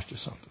going to cost you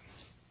something.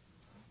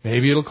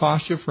 Maybe it'll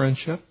cost you a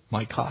friendship.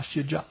 Might cost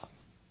you a job.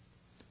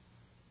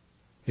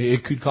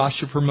 It could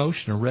cost you a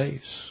promotion, a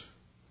raise.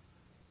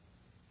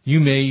 You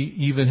may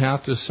even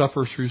have to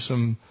suffer through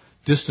some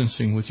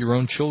distancing with your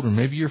own children,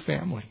 maybe your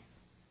family.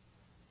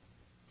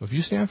 But if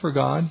you stand for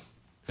God,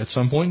 at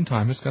some point in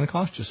time, it's going to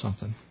cost you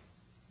something.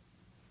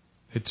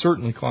 It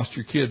certainly cost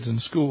your kids in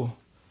school.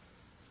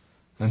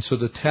 And so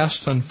the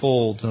test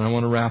unfolds, and I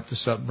want to wrap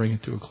this up and bring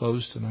it to a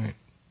close tonight.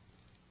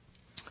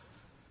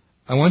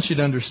 I want you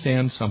to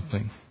understand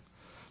something.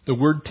 The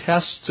word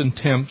tests and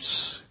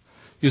tempts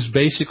is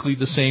basically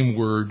the same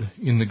word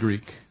in the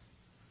Greek.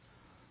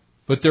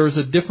 But there is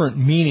a different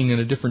meaning and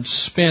a different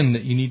spin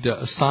that you need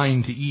to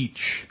assign to each.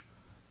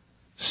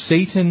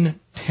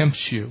 Satan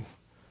tempts you,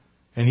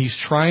 and he's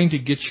trying to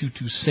get you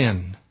to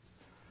sin.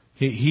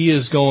 He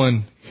is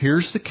going,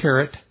 here's the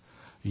carrot,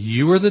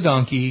 you are the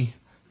donkey,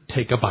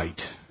 take a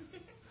bite.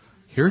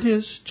 Here it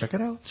is, check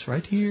it out, it's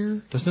right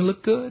here, doesn't it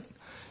look good?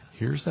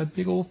 Here's that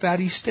big old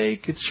fatty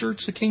steak. It's sure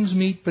it's the king's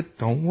meat, but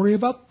don't worry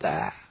about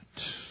that.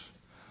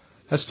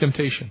 That's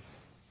temptation.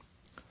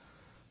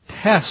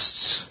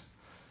 Tests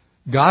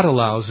God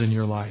allows in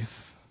your life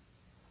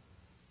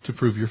to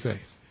prove your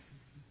faith.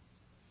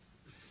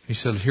 He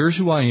said, here's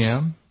who I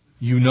am.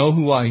 You know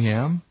who I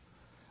am.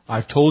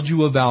 I've told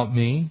you about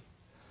me.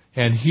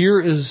 And here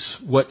is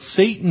what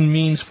Satan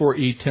means for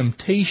a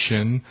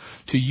temptation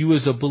to you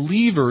as a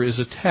believer is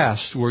a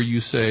test where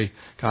you say,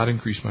 God,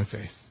 increase my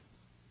faith.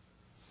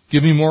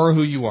 Give me more of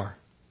who you are.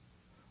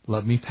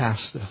 Let me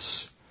pass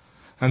this.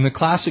 And the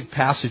classic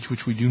passage,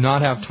 which we do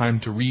not have time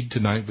to read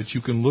tonight, but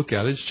you can look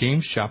at it, it's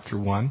James chapter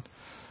 1.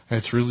 And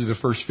it's really the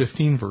first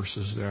 15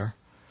 verses there.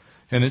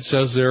 And it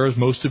says there, as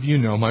most of you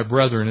know, my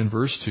brethren, in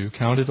verse 2,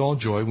 count it all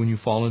joy when you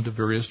fall into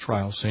various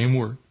trials. Same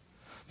word.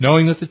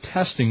 Knowing that the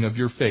testing of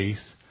your faith,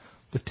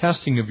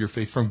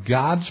 from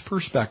God's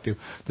perspective,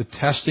 the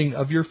testing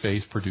of your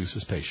faith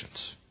produces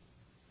patience.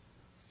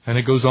 And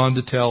it goes on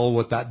to tell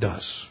what that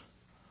does.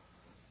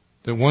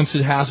 That once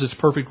it has its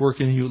perfect work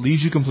in you, it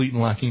leaves you complete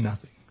and lacking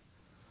nothing.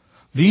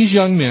 These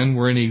young men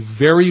were in a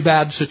very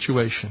bad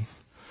situation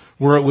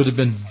where it would have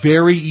been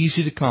very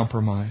easy to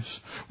compromise,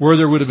 where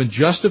there would have been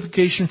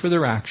justification for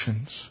their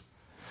actions,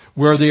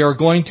 where they are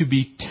going to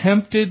be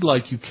tempted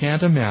like you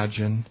can't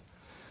imagine,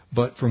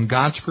 but from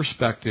God's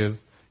perspective,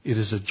 it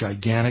is a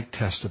gigantic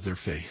test of their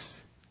faith.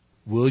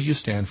 Will you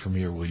stand for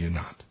me or will you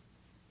not?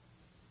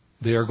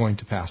 They are going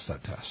to pass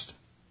that test.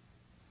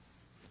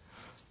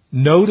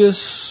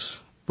 Notice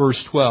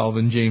verse 12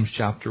 in James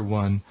chapter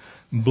 1.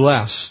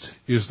 Blessed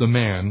is the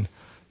man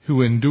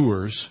who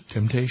endures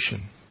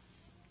temptation.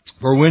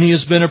 For when he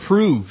has been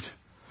approved,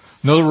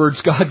 in other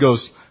words, God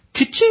goes,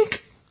 ka-chink,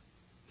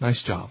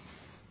 nice job.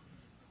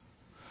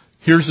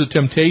 Here's the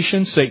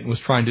temptation. Satan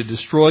was trying to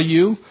destroy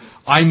you.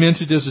 I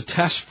meant it as a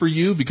test for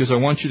you because I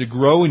want you to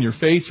grow in your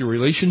faith, your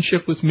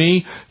relationship with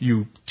me.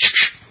 You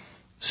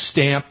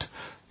stamped,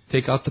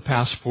 take out the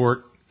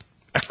passport,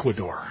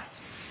 Ecuador.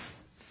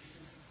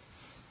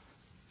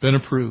 Been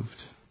approved.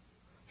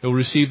 He'll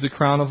receive the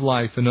crown of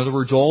life. In other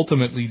words,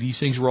 ultimately, these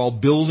things were all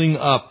building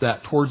up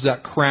towards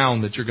that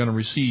crown that you're going to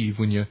receive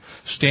when you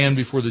stand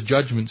before the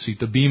judgment seat,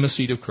 the bema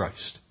seat of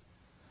Christ,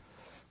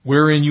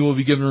 wherein you will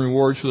be given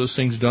rewards for those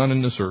things done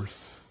in this earth,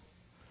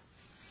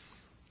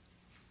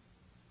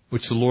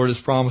 which the Lord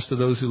has promised to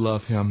those who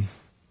love Him.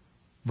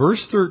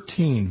 Verse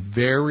 13,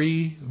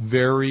 very,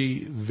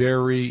 very,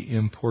 very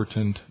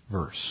important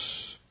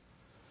verse.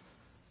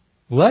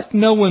 Let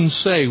no one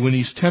say when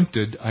he's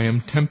tempted, I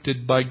am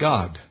tempted by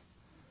God.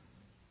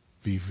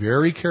 Be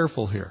very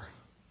careful here,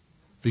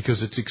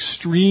 because it's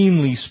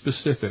extremely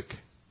specific.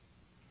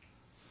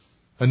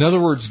 In other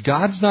words,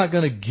 God's not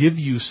going to give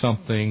you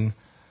something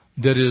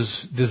that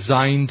is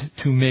designed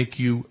to make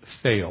you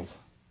fail.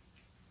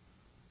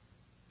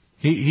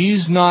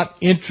 He's not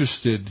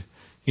interested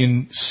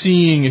in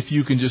seeing if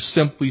you can just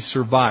simply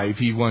survive.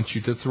 He wants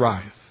you to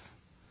thrive.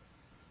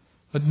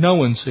 Let no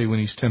one say when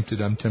he's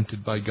tempted, I'm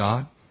tempted by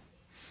God.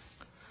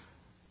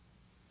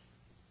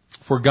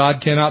 For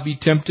God cannot be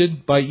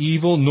tempted by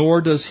evil,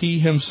 nor does He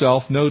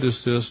Himself,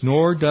 notice this,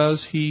 nor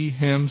does He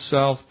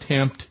Himself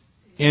tempt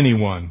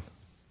anyone.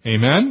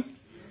 Amen?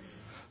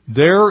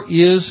 There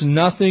is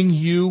nothing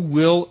you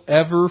will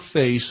ever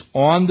face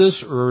on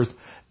this earth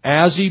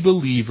as a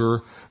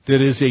believer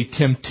that is a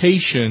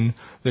temptation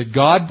that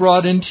God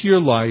brought into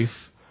your life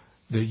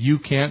that you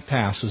can't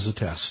pass as a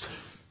test.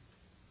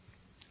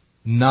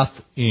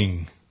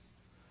 Nothing.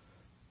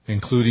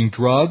 Including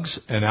drugs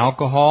and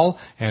alcohol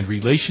and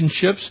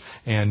relationships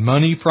and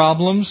money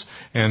problems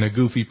and a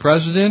goofy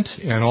president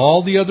and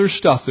all the other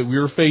stuff that we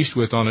are faced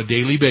with on a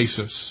daily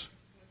basis.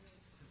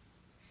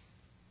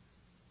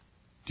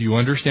 Do you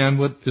understand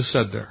what is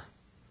said there?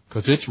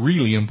 Because it's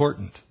really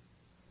important.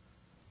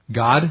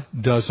 God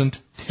doesn't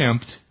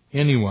tempt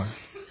anyone.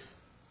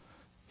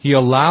 He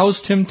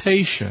allows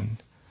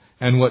temptation,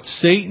 and what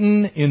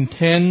Satan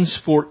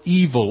intends for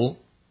evil,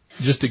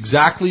 just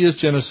exactly as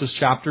Genesis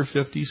chapter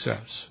 50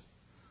 says,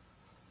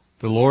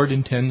 the Lord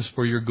intends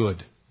for your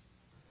good.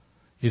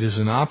 It is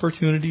an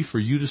opportunity for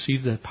you to see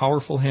the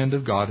powerful hand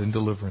of God in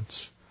deliverance.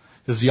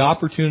 It is the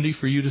opportunity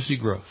for you to see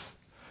growth.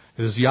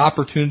 It is the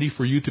opportunity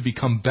for you to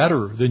become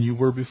better than you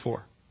were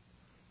before.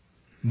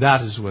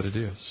 That is what it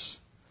is.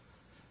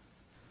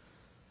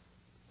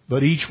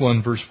 But each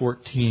one, verse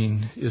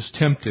 14, is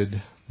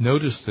tempted.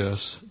 Notice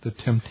this, the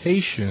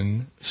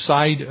temptation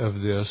side of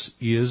this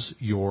is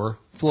your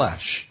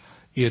flesh.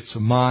 It's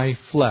my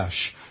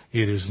flesh.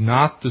 It is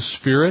not the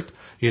Spirit.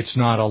 It's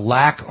not a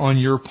lack on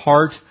your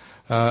part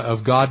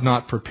of God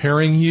not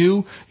preparing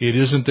you. It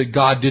isn't that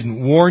God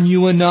didn't warn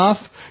you enough.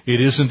 It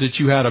isn't that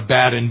you had a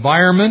bad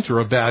environment or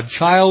a bad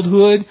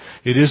childhood.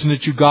 It isn't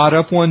that you got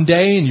up one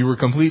day and you were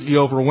completely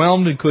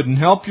overwhelmed and couldn't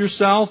help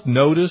yourself.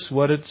 Notice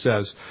what it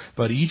says.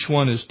 But each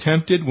one is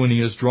tempted when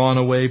he is drawn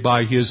away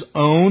by his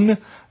own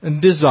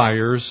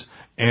desires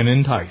and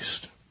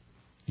enticed.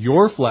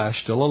 Your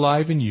flesh still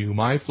alive in you,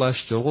 my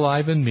flesh still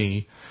alive in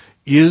me,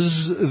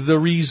 is the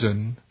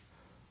reason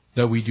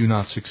that we do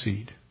not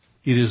succeed.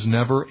 It is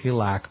never a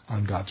lack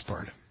on God's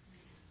part.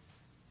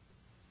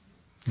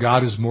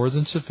 God is more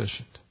than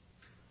sufficient.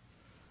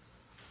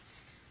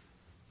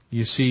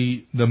 You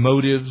see, the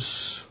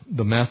motives,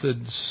 the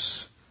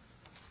methods,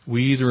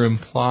 we either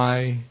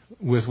imply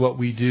with what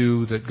we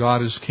do that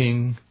God is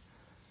king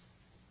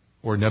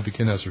or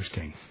Nebuchadnezzar's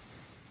king.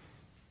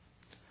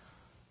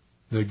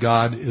 That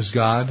God is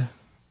God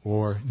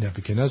or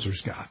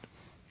Nebuchadnezzar's God.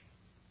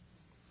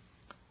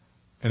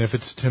 And if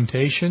it's a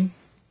temptation,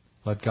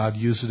 let God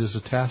use it as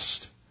a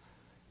test,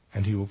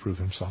 and He will prove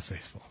Himself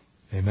faithful.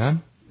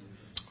 Amen?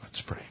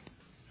 Let's pray.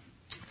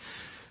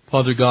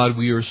 Father God,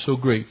 we are so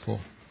grateful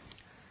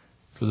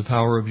for the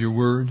power of your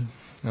word.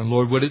 And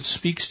Lord, what it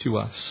speaks to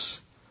us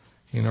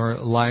in our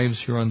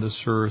lives here on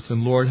this earth.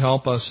 And Lord,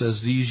 help us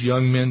as these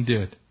young men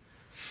did.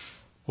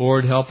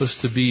 Lord, help us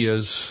to be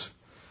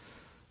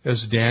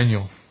as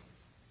Daniel.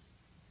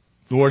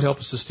 Lord, help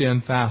us to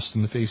stand fast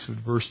in the face of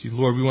adversity.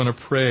 Lord, we want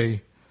to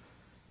pray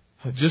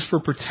just for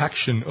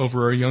protection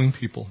over our young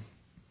people.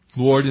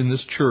 Lord, in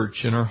this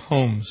church, in our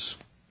homes,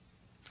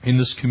 in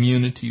this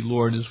community,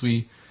 Lord, as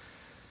we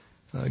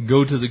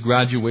go to the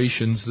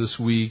graduations this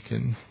week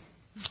and,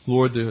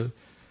 Lord, the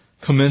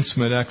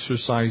commencement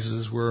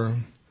exercises where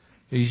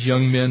these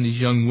young men, these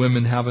young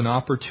women have an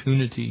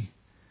opportunity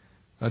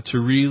to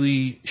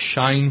really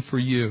shine for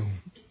you.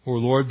 Or,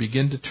 Lord,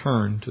 begin to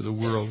turn to the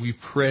world. We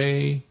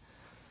pray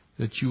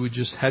that you would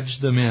just hedge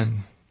them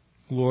in.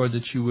 Lord,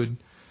 that you would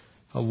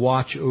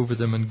watch over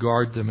them and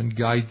guard them and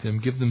guide them.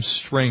 Give them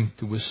strength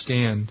to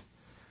withstand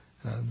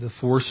the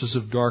forces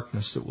of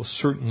darkness that will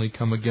certainly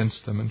come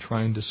against them and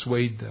try and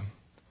dissuade them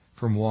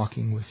from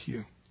walking with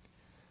you.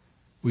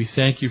 We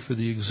thank you for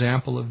the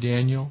example of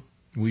Daniel.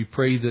 We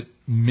pray that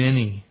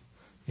many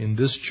in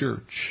this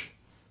church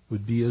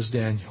would be as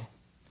Daniel.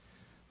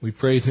 We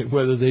pray that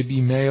whether they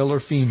be male or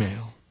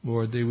female,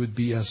 Lord, they would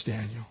be as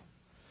Daniel.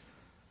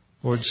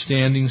 Lord,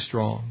 standing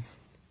strong,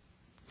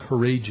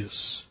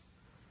 courageous,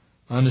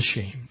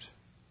 unashamed.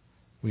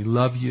 We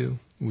love you.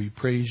 We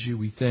praise you.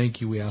 We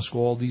thank you. We ask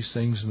all these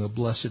things in the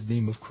blessed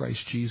name of Christ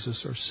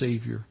Jesus, our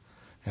Savior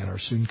and our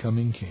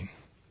soon-coming King.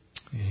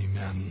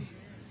 Amen.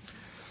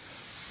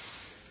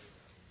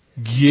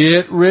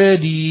 Get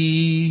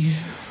ready.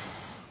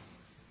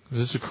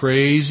 This is a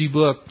crazy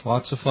book.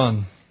 Lots of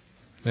fun.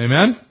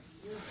 Amen?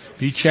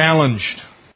 Be challenged.